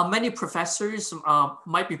 Many professors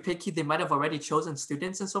might be picky. They might have already chosen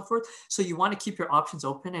students and so forth. So you want to keep your options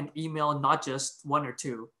open and email not just 1 or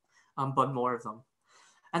 2, but more of them.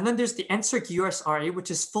 And then there's the NSERC USRA, which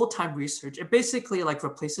is full-time research. It basically like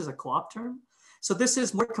replaces a co-op term. So this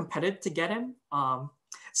is more competitive to get in.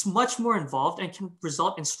 It's much more involved and can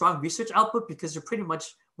result in strong research output because you're pretty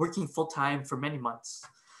much working full-time for many months.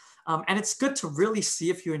 And it's good to really see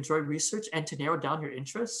if you enjoy research and to narrow down your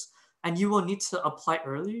interests. And you will need to apply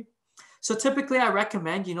early. So typically I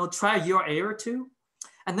recommend, try a URA or two.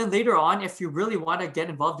 And then later on, if you really want to get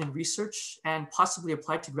involved in research and possibly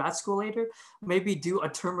apply to grad school later, maybe do a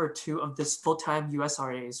term or 2 of this full-time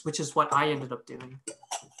USRAs, which is what I ended up doing.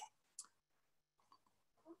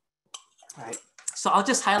 All right, so I'll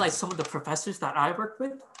just highlight some of the professors that I work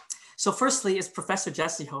with. So firstly is Professor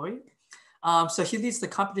Jesse Hoey. So he leads the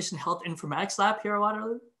Computational Health Informatics Lab here at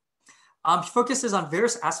Waterloo. He focuses on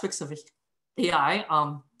various aspects of AI,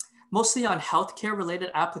 mostly on healthcare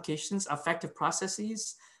related applications, effective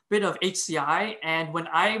processes, bit of HCI. And when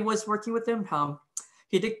I was working with him,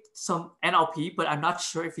 he did some NLP, but I'm not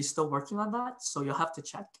sure if he's still working on that. So you'll have to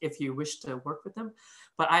check if you wish to work with him.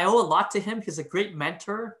 But I owe a lot to him. He's a great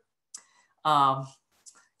mentor.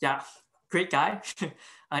 Yeah, great guy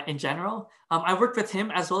in general. I worked with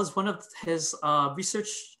him as well as one of his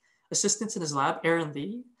research assistants in his lab, Aaron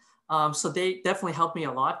Lee. So they definitely helped me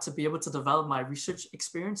a lot to be able to develop my research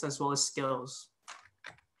experience as well as skills.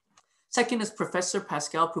 Second is Professor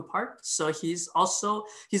Pascal Poupart. So he's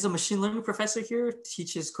a machine learning professor here,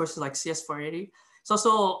 teaches courses like CS480. He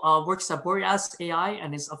also works at Boreas AI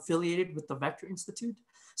and is affiliated with the Vector Institute.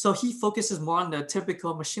 So he focuses more on the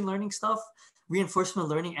typical machine learning stuff, reinforcement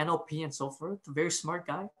learning, NLP, and so forth. A very smart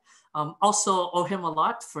guy. Also owe him a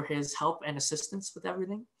lot for his help and assistance with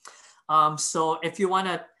everything. So if you want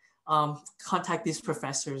to contact these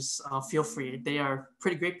professors, feel free. They are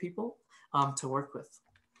pretty great people to work with.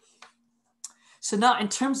 So now in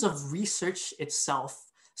terms of research itself,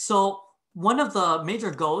 so one of the major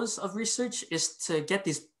goals of research is to get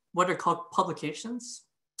these what are called publications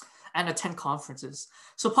and attend conferences.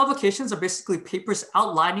 So publications are basically papers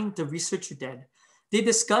outlining the research you did. They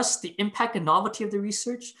discuss the impact and novelty of the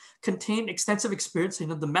research, contain extensive experience,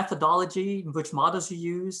 the methodology, which models you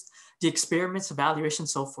used, the experiments, evaluation,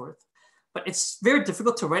 so forth. But it's very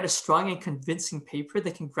difficult to write a strong and convincing paper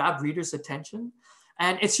that can grab readers' attention.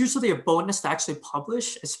 And it's usually a bonus to actually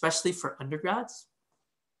publish, especially for undergrads.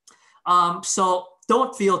 So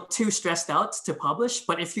don't feel too stressed out to publish,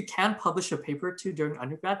 but if you can publish a paper or two during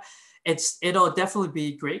undergrad, it'll definitely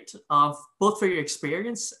be great, both for your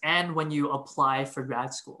experience and when you apply for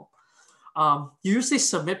grad school. You usually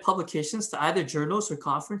submit publications to either journals or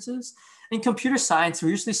conferences. In computer science, we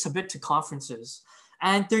usually submit to conferences,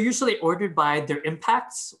 and they're usually ordered by their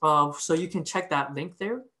impacts. So you can check that link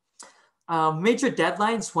there. Major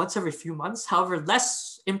deadlines once every few months. However,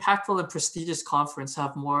 less impactful and prestigious conferences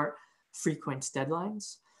have more frequent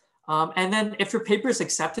deadlines. And then if your paper is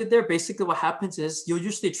accepted there, basically what happens is you'll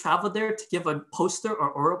usually travel there to give a poster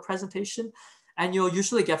or oral presentation, and you'll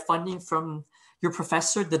usually get funding from your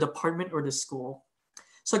professor, the department, or the school.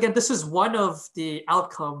 So again, this is one of the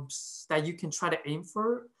outcomes that you can try to aim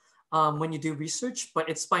for when you do research, but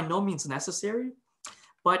it's by no means necessary.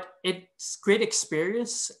 But it's great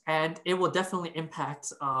experience, and it will definitely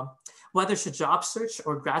impact whether it's a job search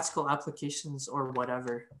or grad school applications or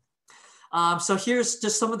whatever. So here's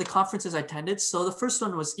just some of the conferences I attended. So the first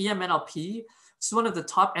one was EMNLP. It's one of the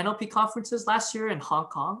top NLP conferences last year in Hong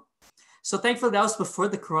Kong. So thankfully that was before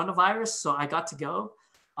the coronavirus, so I got to go.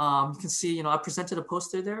 You can see, I presented a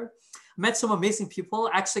poster there. Met some amazing people.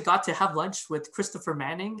 Actually got to have lunch with Christopher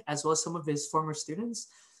Manning as well as some of his former students.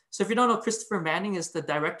 So if you don't know, Christopher Manning is the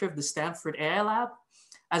director of the Stanford AI Lab,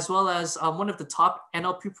 as well as one of the top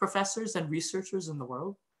NLP professors and researchers in the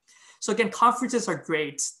world. So again, conferences are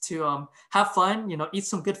great to have fun, eat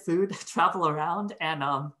some good food, travel around, and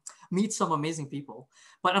meet some amazing people.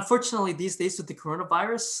 But unfortunately, these days with the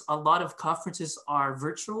coronavirus, a lot of conferences are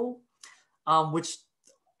virtual, which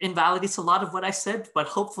invalidates a lot of what I said, but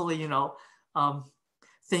hopefully,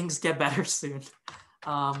 things get better soon.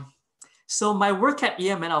 So my work at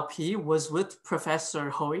EMNLP was with Professor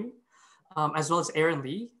Hoey, as well as Aaron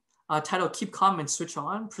Lee, titled Keep Calm and Switch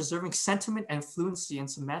On, Preserving Sentiment and Fluency in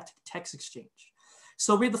Semantic Text Exchange.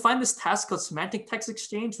 So we defined this task called semantic text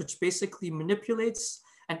exchange, which basically manipulates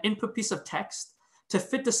an input piece of text to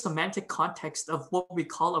fit the semantic context of what we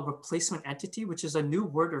call a replacement entity, which is a new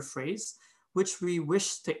word or phrase, which we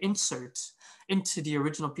wish to insert into the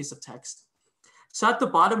original piece of text. So at the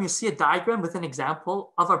bottom, you see a diagram with an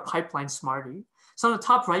example of our pipeline Smarty. So on the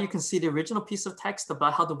top right, you can see the original piece of text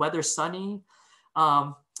about how the weather is sunny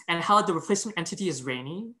and how the replacement entity is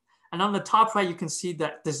rainy. And on the top right, you can see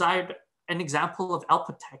that desired an example of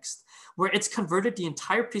output text where it's converted the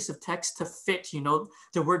entire piece of text to fit,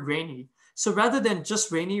 the word rainy. So rather than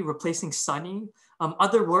just rainy replacing sunny,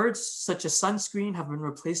 other words such as sunscreen have been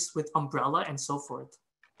replaced with umbrella and so forth.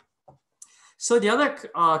 So the other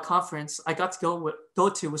conference I got to go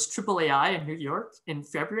to was AAAI in New York in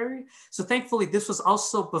February. So thankfully, this was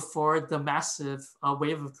also before the massive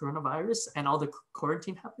wave of coronavirus and all the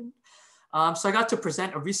quarantine happened. So I got to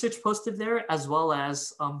present a research poster there, as well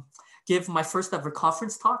as give my first ever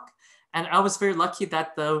conference talk. And I was very lucky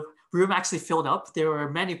that the room actually filled up. There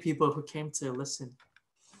were many people who came to listen.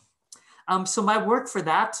 So my work for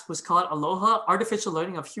that was called Aloha, Artificial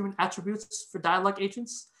Learning of Human Attributes for Dialogue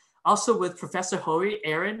Agents, also with Professor Hoey,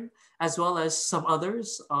 Aaron, as well as some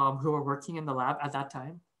others who were working in the lab at that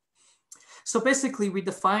time. So basically, we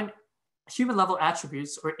define human level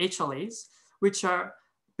attributes, or HLAs, which are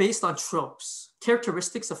based on tropes,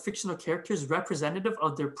 characteristics of fictional characters representative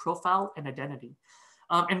of their profile and identity,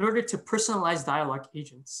 in order to personalize dialogue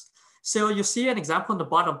agents. So you'll see an example in the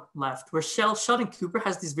bottom left where Sheldon Cooper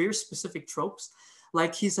has these very specific tropes,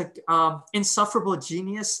 like he's an insufferable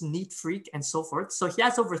genius, neat freak, and so forth. So he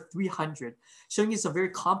has over 300, showing he's a very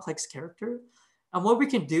complex character. And what we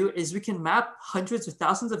can do is we can map hundreds or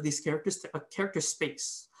thousands of these characters to a character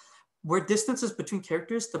space, where distances between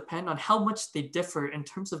characters depend on how much they differ in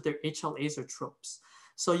terms of their HLAs or tropes.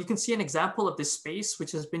 So you can see an example of this space,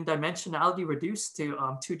 which has been dimensionality reduced to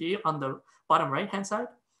 2D on the bottom right-hand side.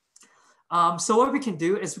 So what we can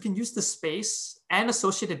do is we can use the space and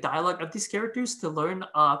associated dialogue of these characters to learn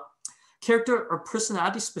a character or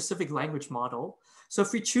personality specific language model. So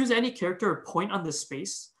if we choose any character or point on this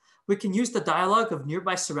space, we can use the dialogue of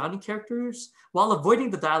nearby surrounding characters while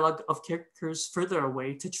avoiding the dialogue of characters further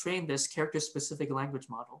away to train this character specific language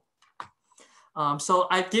model. So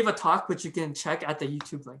I gave a talk, which you can check at the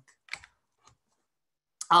YouTube link.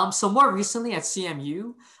 So more recently at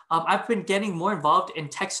CMU, I've been getting more involved in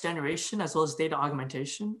text generation as well as data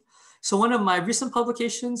augmentation. So one of my recent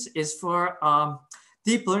publications is for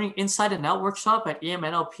Deep Learning Inside and Out workshop at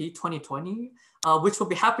EMNLP 2020, which will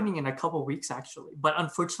be happening in a couple of weeks actually, but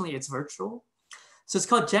unfortunately it's virtual. So it's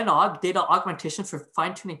called GenAug, Data Augmentation for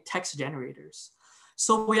Fine-Tuning Text Generators.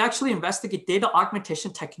 So we actually investigate data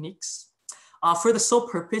augmentation techniques for the sole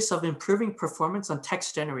purpose of improving performance on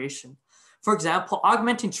text generation. For example,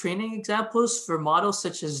 augmenting training examples for models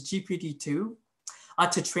such as GPT-2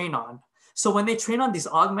 to train on. So when they train on these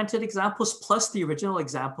augmented examples plus the original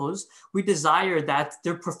examples, we desire that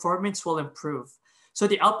their performance will improve. So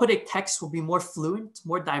the outputted text will be more fluent,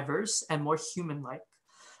 more diverse, and more human-like.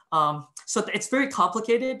 So it's very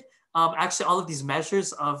complicated. Actually, all of these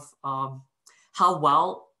measures of how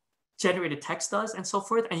well generated text does and so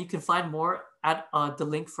forth. And you can find more at the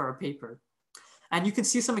link for our paper. And you can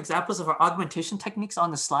see some examples of our augmentation techniques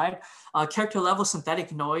on the slide. Character level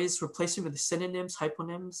synthetic noise, replacing with synonyms,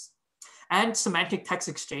 hyponyms, and semantic text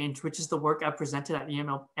exchange, which is the work I presented at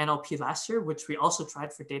EMNLP last year, which we also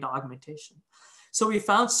tried for data augmentation. So we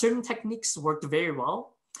found certain techniques worked very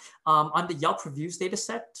well on the Yelp reviews data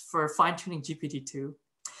set for fine-tuning GPT-2.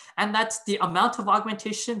 And that's the amount of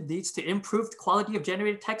augmentation leads to improved quality of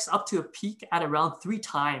generated text up to a peak at around 3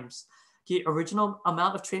 times the original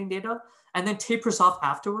amount of training data, and then tapers off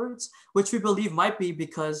afterwards, which we believe might be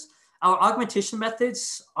because our augmentation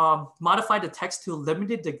methods modify the text to a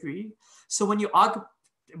limited degree. So when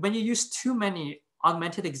you use too many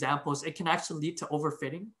augmented examples, it can actually lead to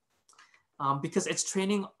overfitting because it's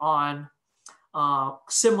training on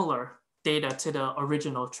similar data to the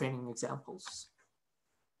original training examples.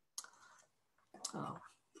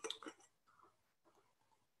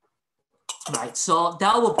 Right, so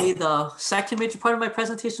that will be the second major part of my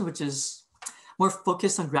presentation, which is more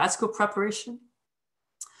focused on grad school preparation.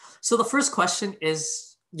 So the first question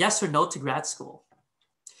is yes or no to grad school.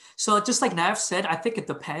 So just like Nav said, I think it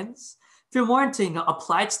depends. If you're more into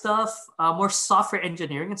applied stuff, more software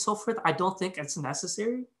engineering and so forth, I don't think it's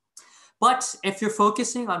necessary. But if you're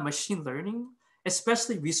focusing on machine learning,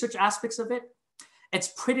 especially research aspects of it, it's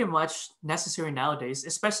pretty much necessary nowadays,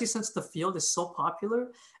 especially since the field is so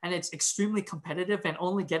popular and it's extremely competitive and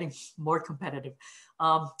only getting more competitive.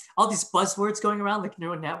 All these buzzwords going around like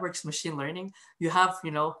neural networks, machine learning, you have,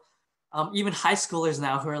 even high schoolers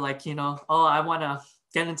now who are like, oh, I want to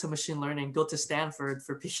get into machine learning, go to Stanford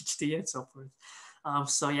for PhD and so forth.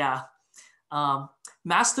 So yeah,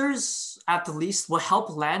 masters at the least will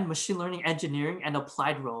help land machine learning engineering and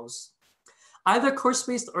applied roles. Either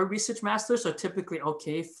course-based or research masters are typically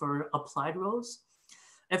okay for applied roles.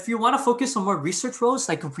 If you want to focus on more research roles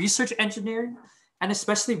like research engineering and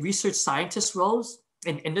especially research scientist roles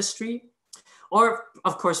in industry, or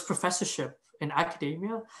of course professorship in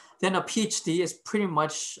academia, then a PhD is pretty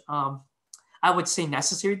much, I would say,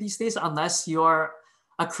 necessary these days, unless you are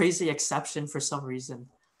a crazy exception for some reason.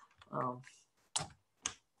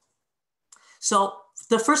 So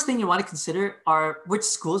the first thing you want to consider are which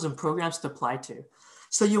schools and programs to apply to.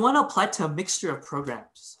 So you want to apply to a mixture of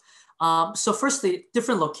programs. So firstly,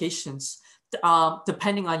 different locations,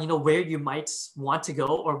 depending on where you might want to go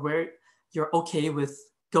or where you're okay with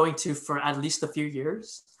going to for at least a few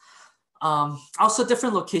years. Also,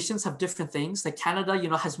 different locations have different things. Like Canada,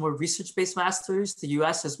 has more research-based masters. The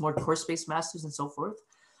US has more course-based masters and so forth.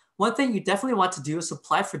 One thing you definitely want to do is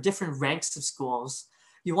apply for different ranks of schools.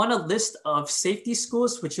 You want a list of safety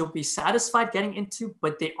schools, which you'll be satisfied getting into,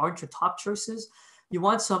 but they aren't your top choices. You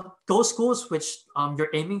want some go schools, which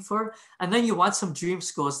you're aiming for. And then you want some dream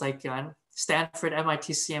schools like Stanford,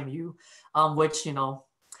 MIT, CMU, which,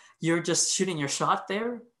 you're just shooting your shot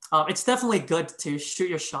there. It's definitely good to shoot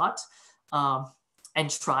your shot and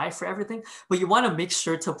try for everything, but you want to make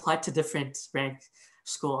sure to apply to different ranked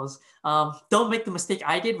schools. Don't make the mistake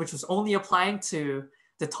I did, which was only applying to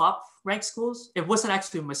the top ranked schools. It wasn't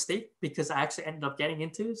actually a mistake because I actually ended up getting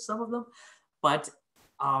into some of them, but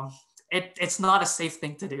it's not a safe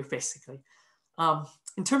thing to do, basically.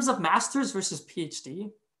 In terms of master's versus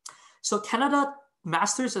PhD, so Canada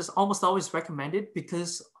master's is almost always recommended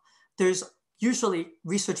because there's usually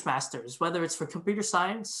research masters, whether it's for computer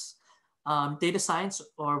science, data science,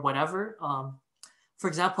 or whatever. For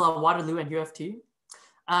example, at Waterloo and UFT,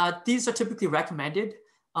 these are typically recommended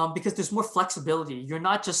because there's more flexibility. You're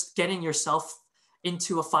not just getting yourself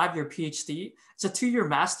into a 5-year PhD. It's a 2-year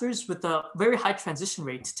master's with a very high transition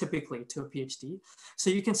rate typically to a PhD. So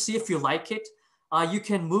you can see if you like it. You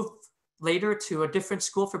can move later to a different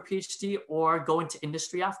school for PhD or go into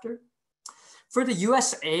industry after. For the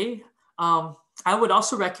USA, I would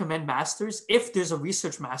also recommend masters if there's a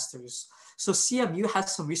research master's. So CMU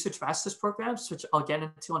has some research master's programs, which I'll get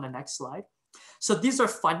into on the next slide. So these are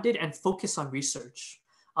funded and focus on research,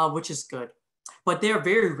 which is good, but they are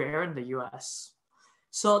very rare in the US.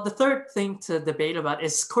 So the third thing to debate about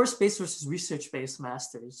is course-based versus research-based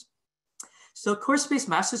masters. So course-based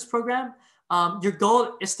master's program, your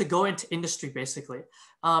goal is to go into industry, basically.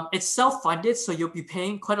 It's self-funded, so you'll be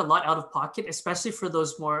paying quite a lot out of pocket, especially for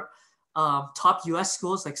those more top US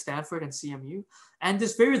schools like Stanford and CMU. And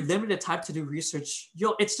there's very limited time to do research.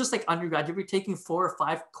 It's just like undergrad, you'll be taking 4 or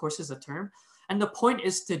 5 courses a term. And the point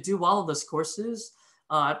is to do all of those courses,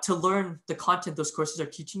 to learn the content those courses are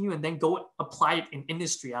teaching you and then go apply it in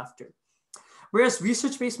industry after. Whereas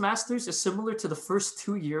research-based masters is similar to the first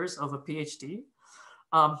 2 years of a PhD.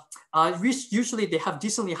 Usually they have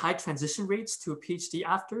decently high transition rates to a PhD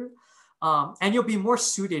after, and you'll be more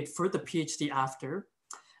suited for the PhD after,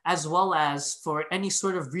 as well as for any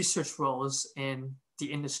sort of research roles in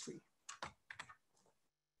the industry.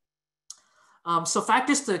 So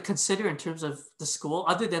factors to consider in terms of the school,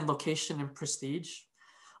 other than location and prestige.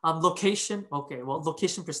 Location,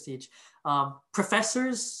 prestige.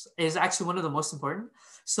 Professors is actually one of the most important.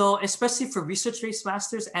 So especially for research-based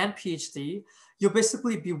masters and PhD, you'll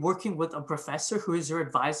basically be working with a professor who is your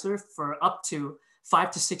advisor for up to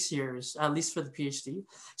 5 to 6 years, at least for the PhD.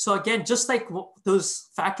 So again, just like those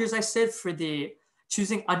factors I said for the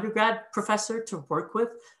choosing undergrad professor to work with,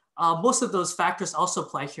 most of those factors also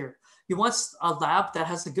apply here. You want a lab that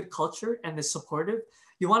has a good culture and is supportive.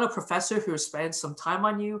 You want a professor who spends some time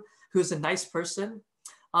on you, who's a nice person,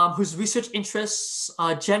 whose research interests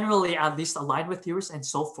generally at least align with yours and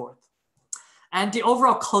so forth. And the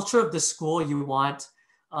overall culture of the school, you want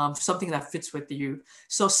something that fits with you.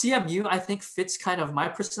 So CMU, I think, fits kind of my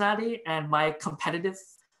personality and my competitive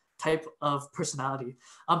type of personality,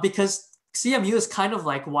 because CMU is kind of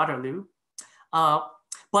like Waterloo,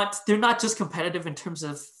 but they're not just competitive in terms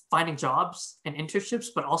of finding jobs and internships,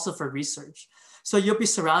 but also for research. So you'll be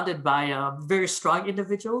surrounded by very strong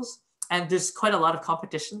individuals, and there's quite a lot of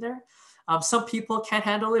competition there. Some people can't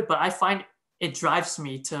handle it, but I find it drives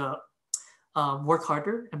me to work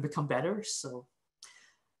harder and become better. So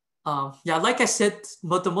Yeah, like I said,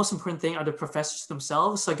 the most important thing are the professors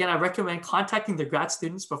themselves. So again, I recommend contacting the grad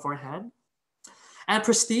students beforehand. And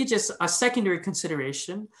prestige is a secondary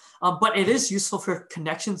consideration, but it is useful for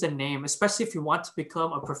connections and name, especially if you want to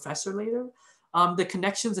become a professor later. The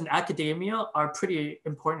connections in academia are pretty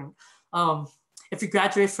important. If you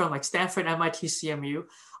graduate from like Stanford, MIT, CMU,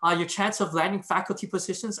 your chance of landing faculty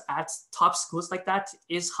positions at top schools like that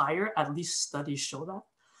is higher. At least studies show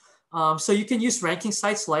that. So you can use ranking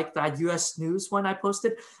sites like that US News one I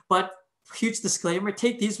posted, but huge disclaimer,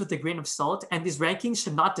 take these with a grain of salt, and these rankings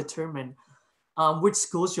should not determine which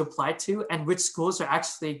schools you apply to and which schools are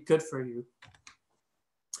actually good for you.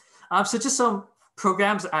 So just some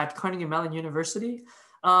programs at Carnegie Mellon University.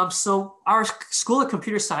 So our School of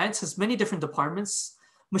Computer Science has many different departments: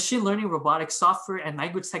 machine learning, robotics, software, and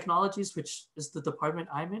language technologies, which is the department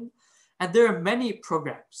I'm in. And there are many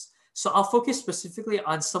programs. So I'll focus specifically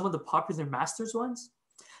on some of the popular master's ones.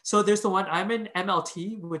 So there's the one I'm in,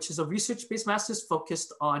 MLT, which is a research-based master's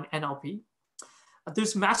focused on NLP.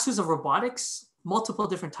 There's Masters of Robotics, multiple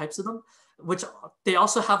different types of them, which they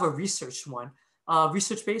also have a research one,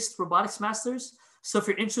 research-based robotics masters. So if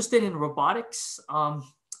you're interested in robotics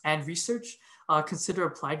and research, consider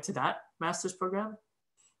applying to that master's program.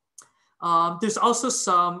 There's also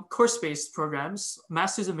some course-based programs,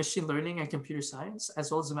 Masters of Machine Learning and Computer Science,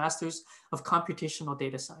 as well as the Masters of Computational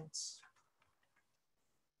Data Science.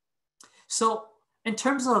 So in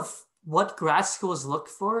terms of what grad schools look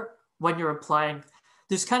for when you're applying,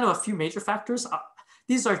 there's kind of a few major factors.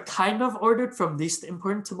 These are kind of ordered from least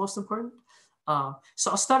important to most important.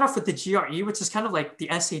 So I'll start off with the GRE, which is kind of like the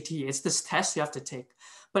SAT. It's this test you have to take,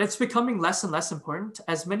 but it's becoming less and less important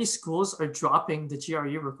as many schools are dropping the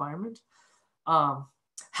GRE requirement.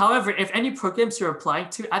 However, if any programs you're applying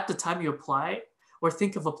to at the time you apply or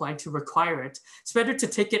think of applying to require it, it's better to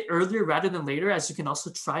take it earlier rather than later, as you can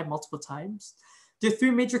also try multiple times. There are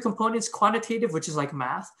three major components: quantitative, which is like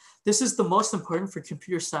math. This is the most important for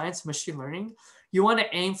computer science and machine learning. You want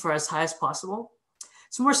to aim for as high as possible.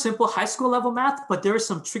 It's more simple high school level math, but there are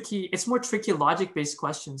some it's more tricky logic-based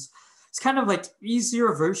questions. It's kind of like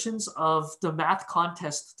easier versions of the math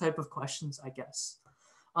contest type of questions, I guess.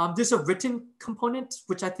 There's a written component,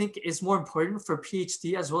 which I think is more important for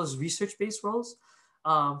PhD as well as research-based roles,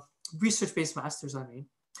 research-based masters, I mean.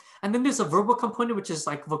 And then there's a verbal component, which is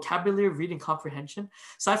like vocabulary, reading comprehension.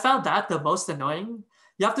 So I found that the most annoying.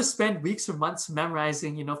 You have to spend weeks or months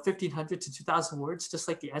memorizing, 1,500 to 2,000 words, just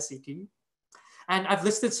like the SAT. And I've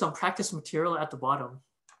listed some practice material at the bottom.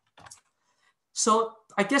 So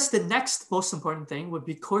I guess the next most important thing would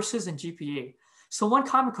be courses and GPA. So one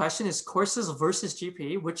common question is courses versus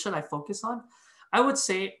GPA. Which should I focus on? I would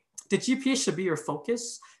say the GPA should be your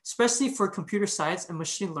focus, especially for computer science and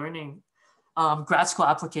machine learning grad school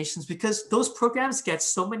applications, because those programs get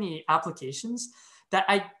so many applications that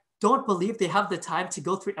I don't believe they have the time to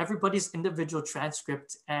go through everybody's individual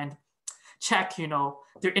transcript and check,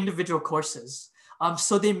 their individual courses.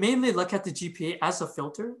 So they mainly look at the GPA as a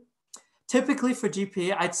filter. Typically for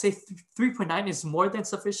GPA, I'd say 3.9 is more than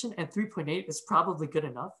sufficient and 3.8 is probably good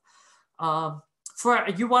enough. For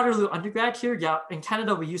a UWaterloo undergrad here, yeah, in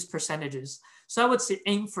Canada, we use percentages. So I would say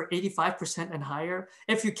aim for 85% and higher.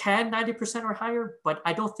 If you can, 90% or higher, but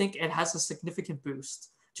I don't think it has a significant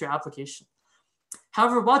boost to your application.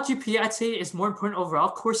 However, while GPA, I'd say, is more important overall,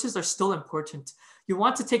 courses are still important. You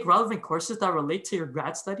want to take relevant courses that relate to your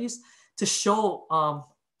grad studies to show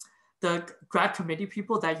the grad committee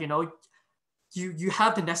people that, you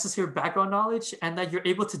have the necessary background knowledge and that you're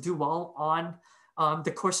able to do well on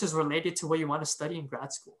the courses related to what you want to study in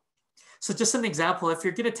grad school. So just an example, if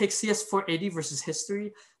you're going to take CS 480 versus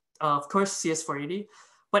history, of course, CS 480,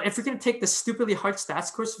 but if you're going to take the stupidly hard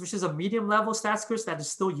stats course, which is a medium level stats course that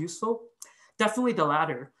is still useful, definitely the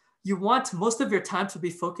latter. You want most of your time to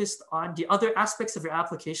be focused on the other aspects of your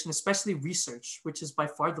application, especially research, which is by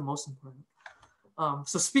far the most important.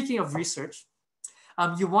 So speaking of research,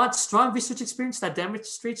 you want strong research experience that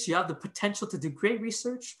demonstrates you have the potential to do great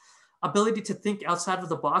research, ability to think outside of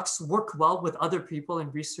the box, work well with other people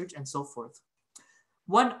in research, and so forth.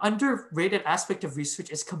 One underrated aspect of research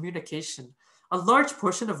is communication. A large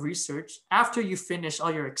portion of research, after you finish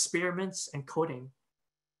all your experiments and coding,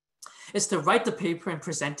 is to write the paper and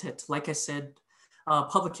present it, like I said,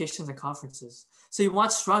 publications and conferences. So you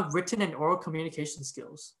want strong written and oral communication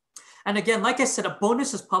skills. And again, like I said, a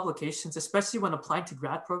bonus is publications, especially when applying to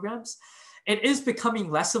grad programs. It is becoming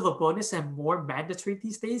less of a bonus and more mandatory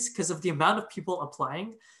these days because of the amount of people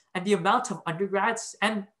applying and the amount of undergrads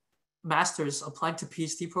and masters applying to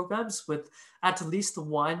PhD programs with at least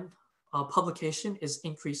one publication is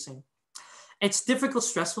increasing. It's difficult,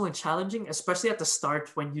 stressful, and challenging, especially at the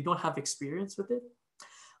start when you don't have experience with it.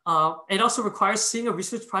 It also requires seeing a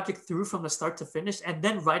research project through from the start to finish and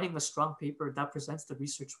then writing a strong paper that presents the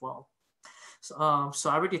research well. So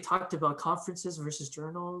I already talked about conferences versus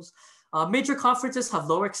journals. Major conferences have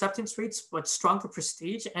lower acceptance rates, but stronger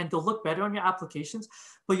prestige, and they'll look better on your applications,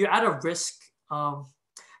 but you're at a risk.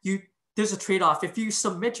 There's a trade-off. If you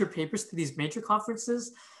submit your papers to these major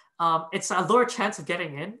conferences, it's a lower chance of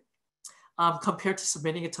getting in compared to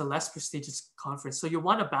submitting it to a less prestigious conference. So you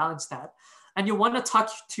want to balance that. And you want to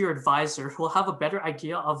talk to your advisor who will have a better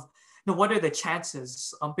idea of what are the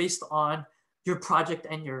chances based on your project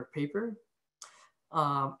and your paper.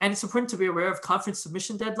 And it's important to be aware of conference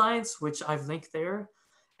submission deadlines, which I've linked there.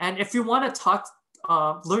 And if you want to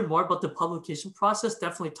learn more about the publication process,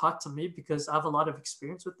 definitely talk to me because I have a lot of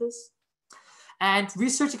experience with this. And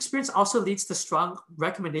research experience also leads to strong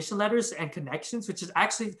recommendation letters and connections, which is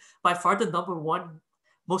actually by far the #1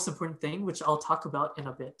 most important thing, which I'll talk about in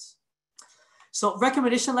a bit. So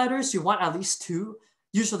recommendation letters, you want at least 2,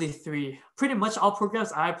 usually 3. Pretty much all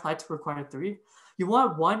programs I applied to require 3. You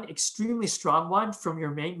want one extremely strong one from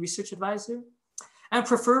your main research advisor, and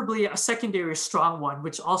preferably a secondary strong one,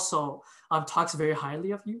 which also talks very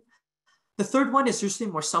highly of you. The third one is usually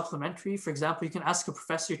more supplementary. For example, you can ask a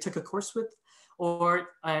professor you took a course with or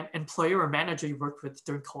an employer or manager you worked with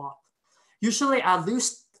during co-op. Usually at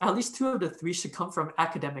least 2 of the 3 should come from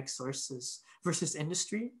academic sources versus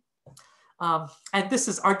industry. And this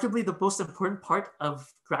is arguably the most important part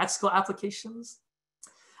of grad school applications.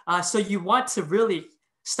 So you want to really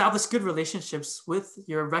establish good relationships with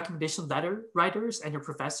your recommendation letter writers and your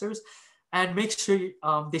professors, and make sure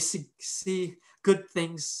they see good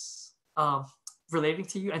things relating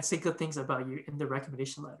to you and say good things about you in the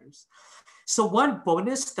recommendation letters. So one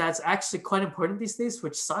bonus that's actually quite important these days,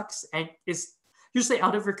 which sucks and is usually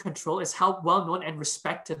out of your control, is how well known and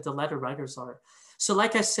respected the letter writers are. So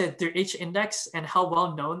like I said, their H-index and how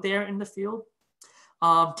well known they are in the field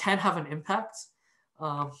can have an impact.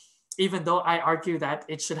 Even though I argue that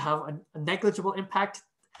it should have a negligible impact,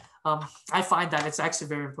 I find that it's actually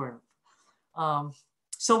very important.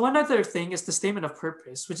 So one other thing is the statement of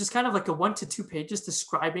purpose, which is kind of like a 1 to 2 pages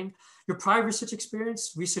describing your prior research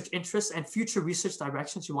experience, research interests, and future research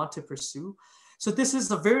directions you want to pursue. So this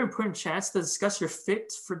is a very important chance to discuss your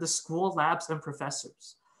fit for the school, labs, and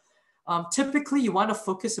professors. Typically, you want to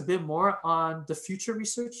focus a bit more on the future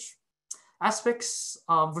research aspects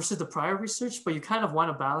versus the prior research, but you kind of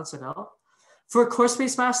want to balance it out. For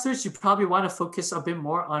course-based masters, you probably want to focus a bit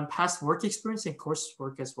more on past work experience and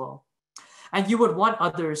coursework as well. And you would want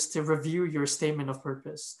others to review your statement of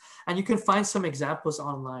purpose. And you can find some examples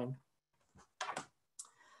online.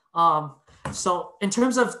 So in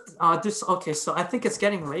terms of this, okay, so I think it's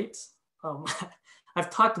getting late. I've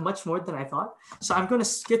talked much more than I thought. So I'm going to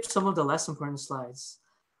skip some of the less important slides.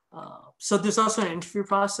 So there's also an interview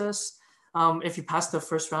process if you pass the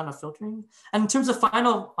first round of filtering. And in terms of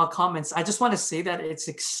final comments, I just want to say that it's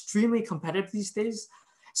extremely competitive these days,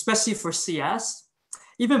 especially for CS,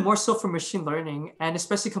 even more so for machine learning, and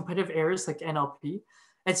especially competitive areas like NLP.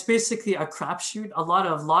 It's basically a crapshoot, a lot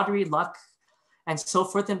of lottery, luck, and so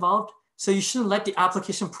forth involved. So you shouldn't let the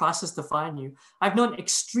application process define you. I've known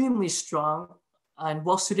extremely strong and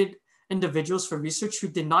well-suited individuals for research who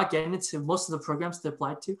did not get into most of the programs they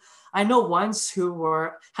applied to. I know ones who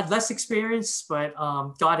had less experience but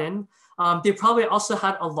got in. They probably also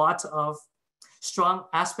had a lot of strong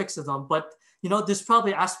aspects of them, but there's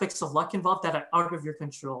probably aspects of luck involved that are out of your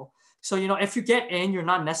control. So if you get in, you're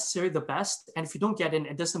not necessarily the best, and if you don't get in,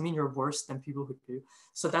 it doesn't mean you're worse than people who do.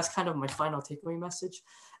 So that's kind of my final takeaway message.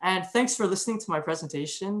 And thanks for listening to my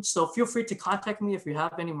presentation. So feel free to contact me if you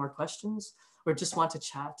have any more questions or just want to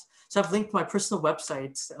chat. So I've linked my personal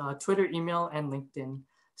websites, Twitter, email, and LinkedIn.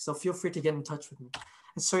 So feel free to get in touch with me.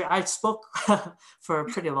 And sorry, I spoke for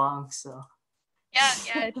pretty long, so.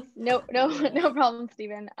 Yeah, no problem,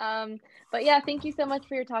 Stephen. But yeah, thank you so much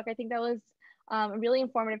for your talk. I think that was a really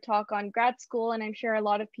informative talk on grad school, and I'm sure a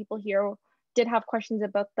lot of people here did have questions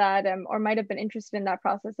about that or might have been interested in that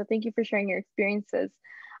process. So thank you for sharing your experiences.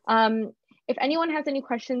 If anyone has any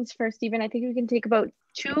questions for Stephen, I think we can take about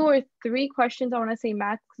 2 or 3 questions. I want to say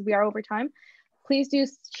max because we are over time. Please do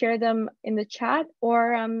share them in the chat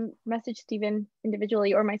or message Stephen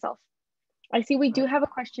individually or myself. I see we do have a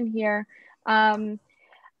question here asking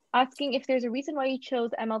if there's a reason why you chose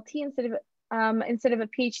MLT instead of a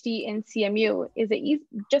PhD in CMU. Is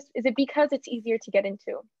it because it's easier to get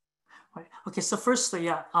into? Right. Okay, so firstly,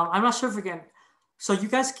 yeah, I'm not sure if we can. So you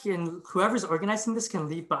guys can, whoever's organizing this can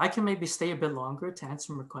leave, but I can maybe stay a bit longer to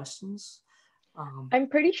answer more questions. I'm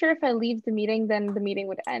pretty sure if I leave the meeting, then the meeting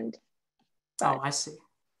would end. But, I see.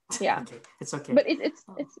 Yeah. Okay, it's okay. But it's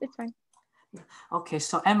fine. Okay,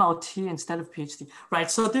 so MLT instead of PhD.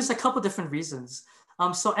 Right, so there's a couple different reasons.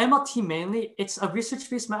 So MLT mainly, it's a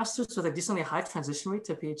research-based master's with a decently high transition rate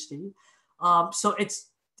to PhD. So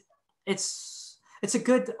it's a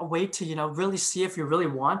good way to really see if you really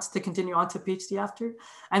want to continue on to PhD after.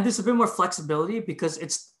 And there's a bit more flexibility because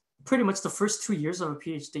it's pretty much the first 2 years of a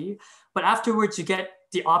PhD, but afterwards you get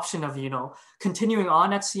the option of continuing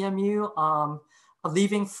on at CMU,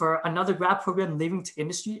 leaving for another grad program, leaving to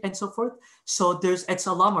industry and so forth. So it's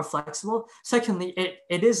a lot more flexible. Secondly,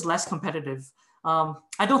 it is less competitive.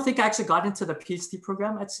 I don't think I actually got into the PhD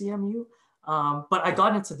program at CMU, but I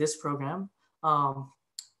got into this program.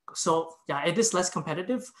 So yeah, it is less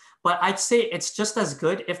competitive, but I'd say it's just as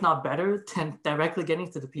good, if not better, than directly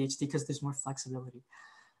getting to the PhD because there's more flexibility.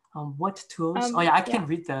 What tools? Oh yeah, I can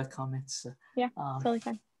read the comments. Yeah, totally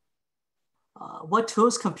fine. What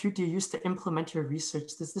tools compute do you use to implement your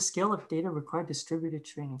research? Does the scale of data require distributed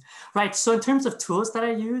training? Right, so in terms of tools that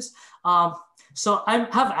I use, so I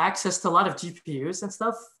have access to a lot of GPUs and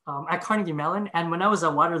stuff at Carnegie Mellon. And when I was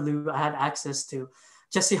at Waterloo, I had access to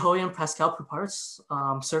Jesse Hoey and Pascal Poupart's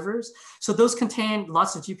servers. So those contain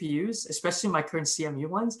lots of GPUs, especially my current CMU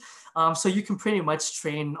ones. So you can pretty much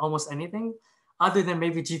train almost anything other than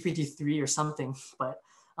maybe GPT-3 or something, but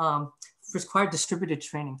require distributed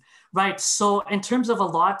training. Right, so in terms of a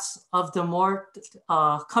lot of the more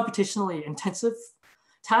computationally intensive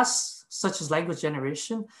tasks, such as language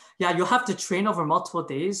generation, yeah, you'll have to train over multiple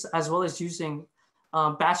days, as well as using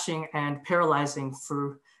batching and parallelizing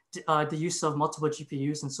for the use of multiple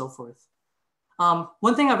GPUs and so forth.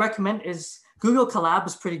 One thing I recommend is Google Colab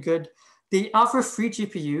is pretty good. They offer free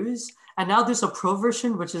GPUs, and now there's a pro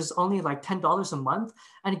version, which is only like $10 a month,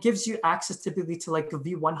 and it gives you access typically to like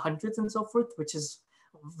V100s and so forth, which is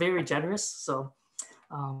very generous. So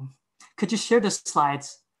could you share the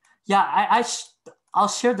slides? Yeah, I'll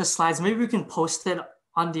share the slides. Maybe we can post it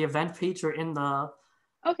on the event page or in the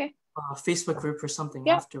Facebook group or something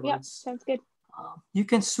afterwards. Yeah, sounds good. You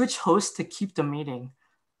can switch hosts to keep the meeting.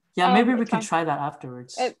 Yeah, maybe we can try that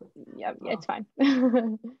afterwards. Yeah, it's fine.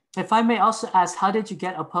 If I may also ask, how did you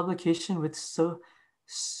get a publication with CMU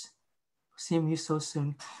so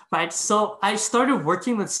soon? Right, so I started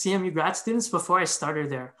working with CMU grad students before I started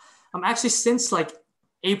there. Actually since like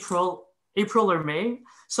April or May.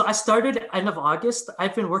 So I started end of August.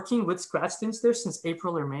 I've been working with grad students there since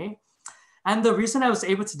April or May. And the reason I was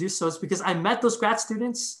able to do so is because I met those grad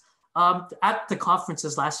students at the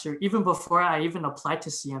conferences last year, even before I even applied to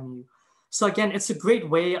CMU. So again, it's a great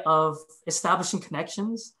way of establishing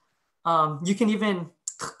connections. You can even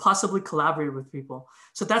possibly collaborate with people.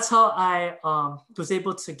 So that's how I was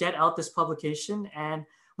able to get out this publication and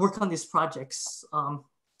work on these projects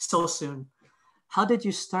so soon. How did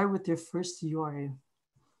you start with your first URA?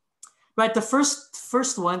 Right, the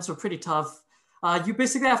first ones were pretty tough. You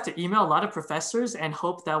basically have to email a lot of professors and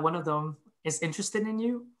hope that one of them is interested in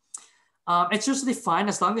you. It's usually fine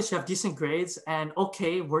as long as you have decent grades and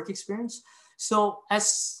okay work experience. So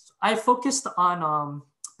as I focused on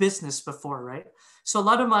business before, right? So a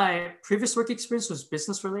lot of my previous work experience was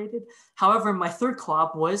business related. However, my third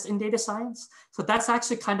co-op was in data science. So that's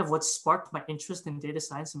actually kind of what sparked my interest in data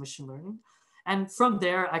science and machine learning. And from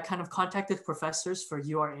there, I kind of contacted professors for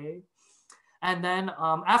URA. And then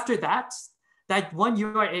after that one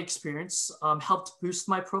URA experience helped boost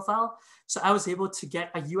my profile. So I was able to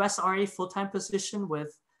get a USRA full-time position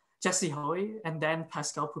with Jesse Hoey and then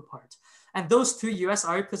Pascal Poupart. And those two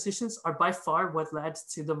USRA positions are by far what led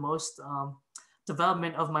to the most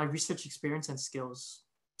development of my research experience and skills.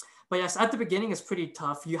 But yes, at the beginning, it's pretty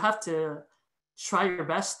tough. You have to try your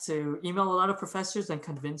best to email a lot of professors and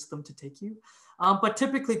convince them to take you. But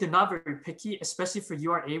typically they're not very picky, especially for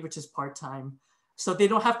URA, which is part-time. So they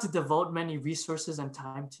don't have to devote many resources and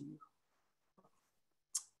time to you.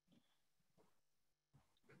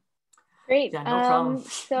 Great. Yeah, no problem.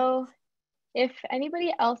 So if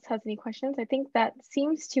anybody else has any questions, I think that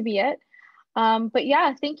seems to be it. But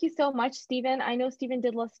yeah, thank you so much, Stephen. I know Stephen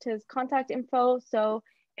did list his contact info. So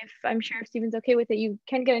I'm sure if Stephen's okay with it, you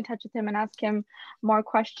can get in touch with him and ask him more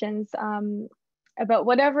questions about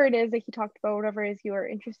whatever it is that he talked about, whatever it is you are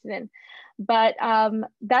interested in. But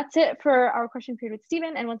that's it for our question period with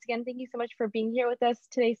Stephen. And once again, thank you so much for being here with us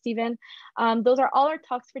today, Stephen. Those are all our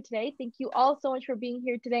talks for today. Thank you all so much for being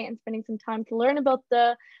here today and spending some time to learn about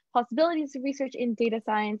the possibilities of research in data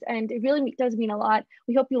science. And it really does mean a lot.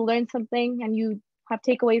 We hope you learned something and you have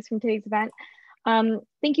takeaways from today's event.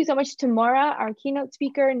 Thank you so much to Maura, our keynote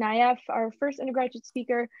speaker, Nayef, our first undergraduate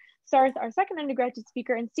speaker, Sarth, our second undergraduate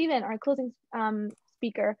speaker, and Stephen, our closing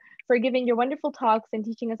speaker, for giving your wonderful talks and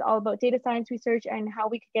teaching us all about data science research and how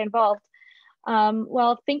we could get involved.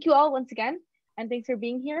 Well, thank you all once again, and thanks for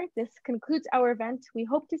being here. This concludes our event. We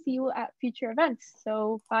hope to see you at future events.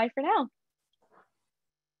 So bye for now.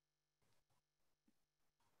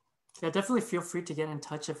 Yeah, definitely feel free to get in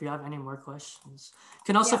touch if you have any more questions. You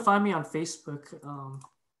can also find me on Facebook.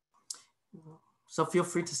 So feel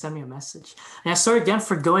free to send me a message. And sorry again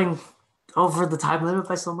for going over the time limit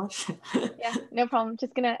by so much. Yeah, no problem.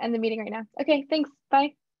 Just gonna end the meeting right now. Okay, thanks.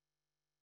 Bye.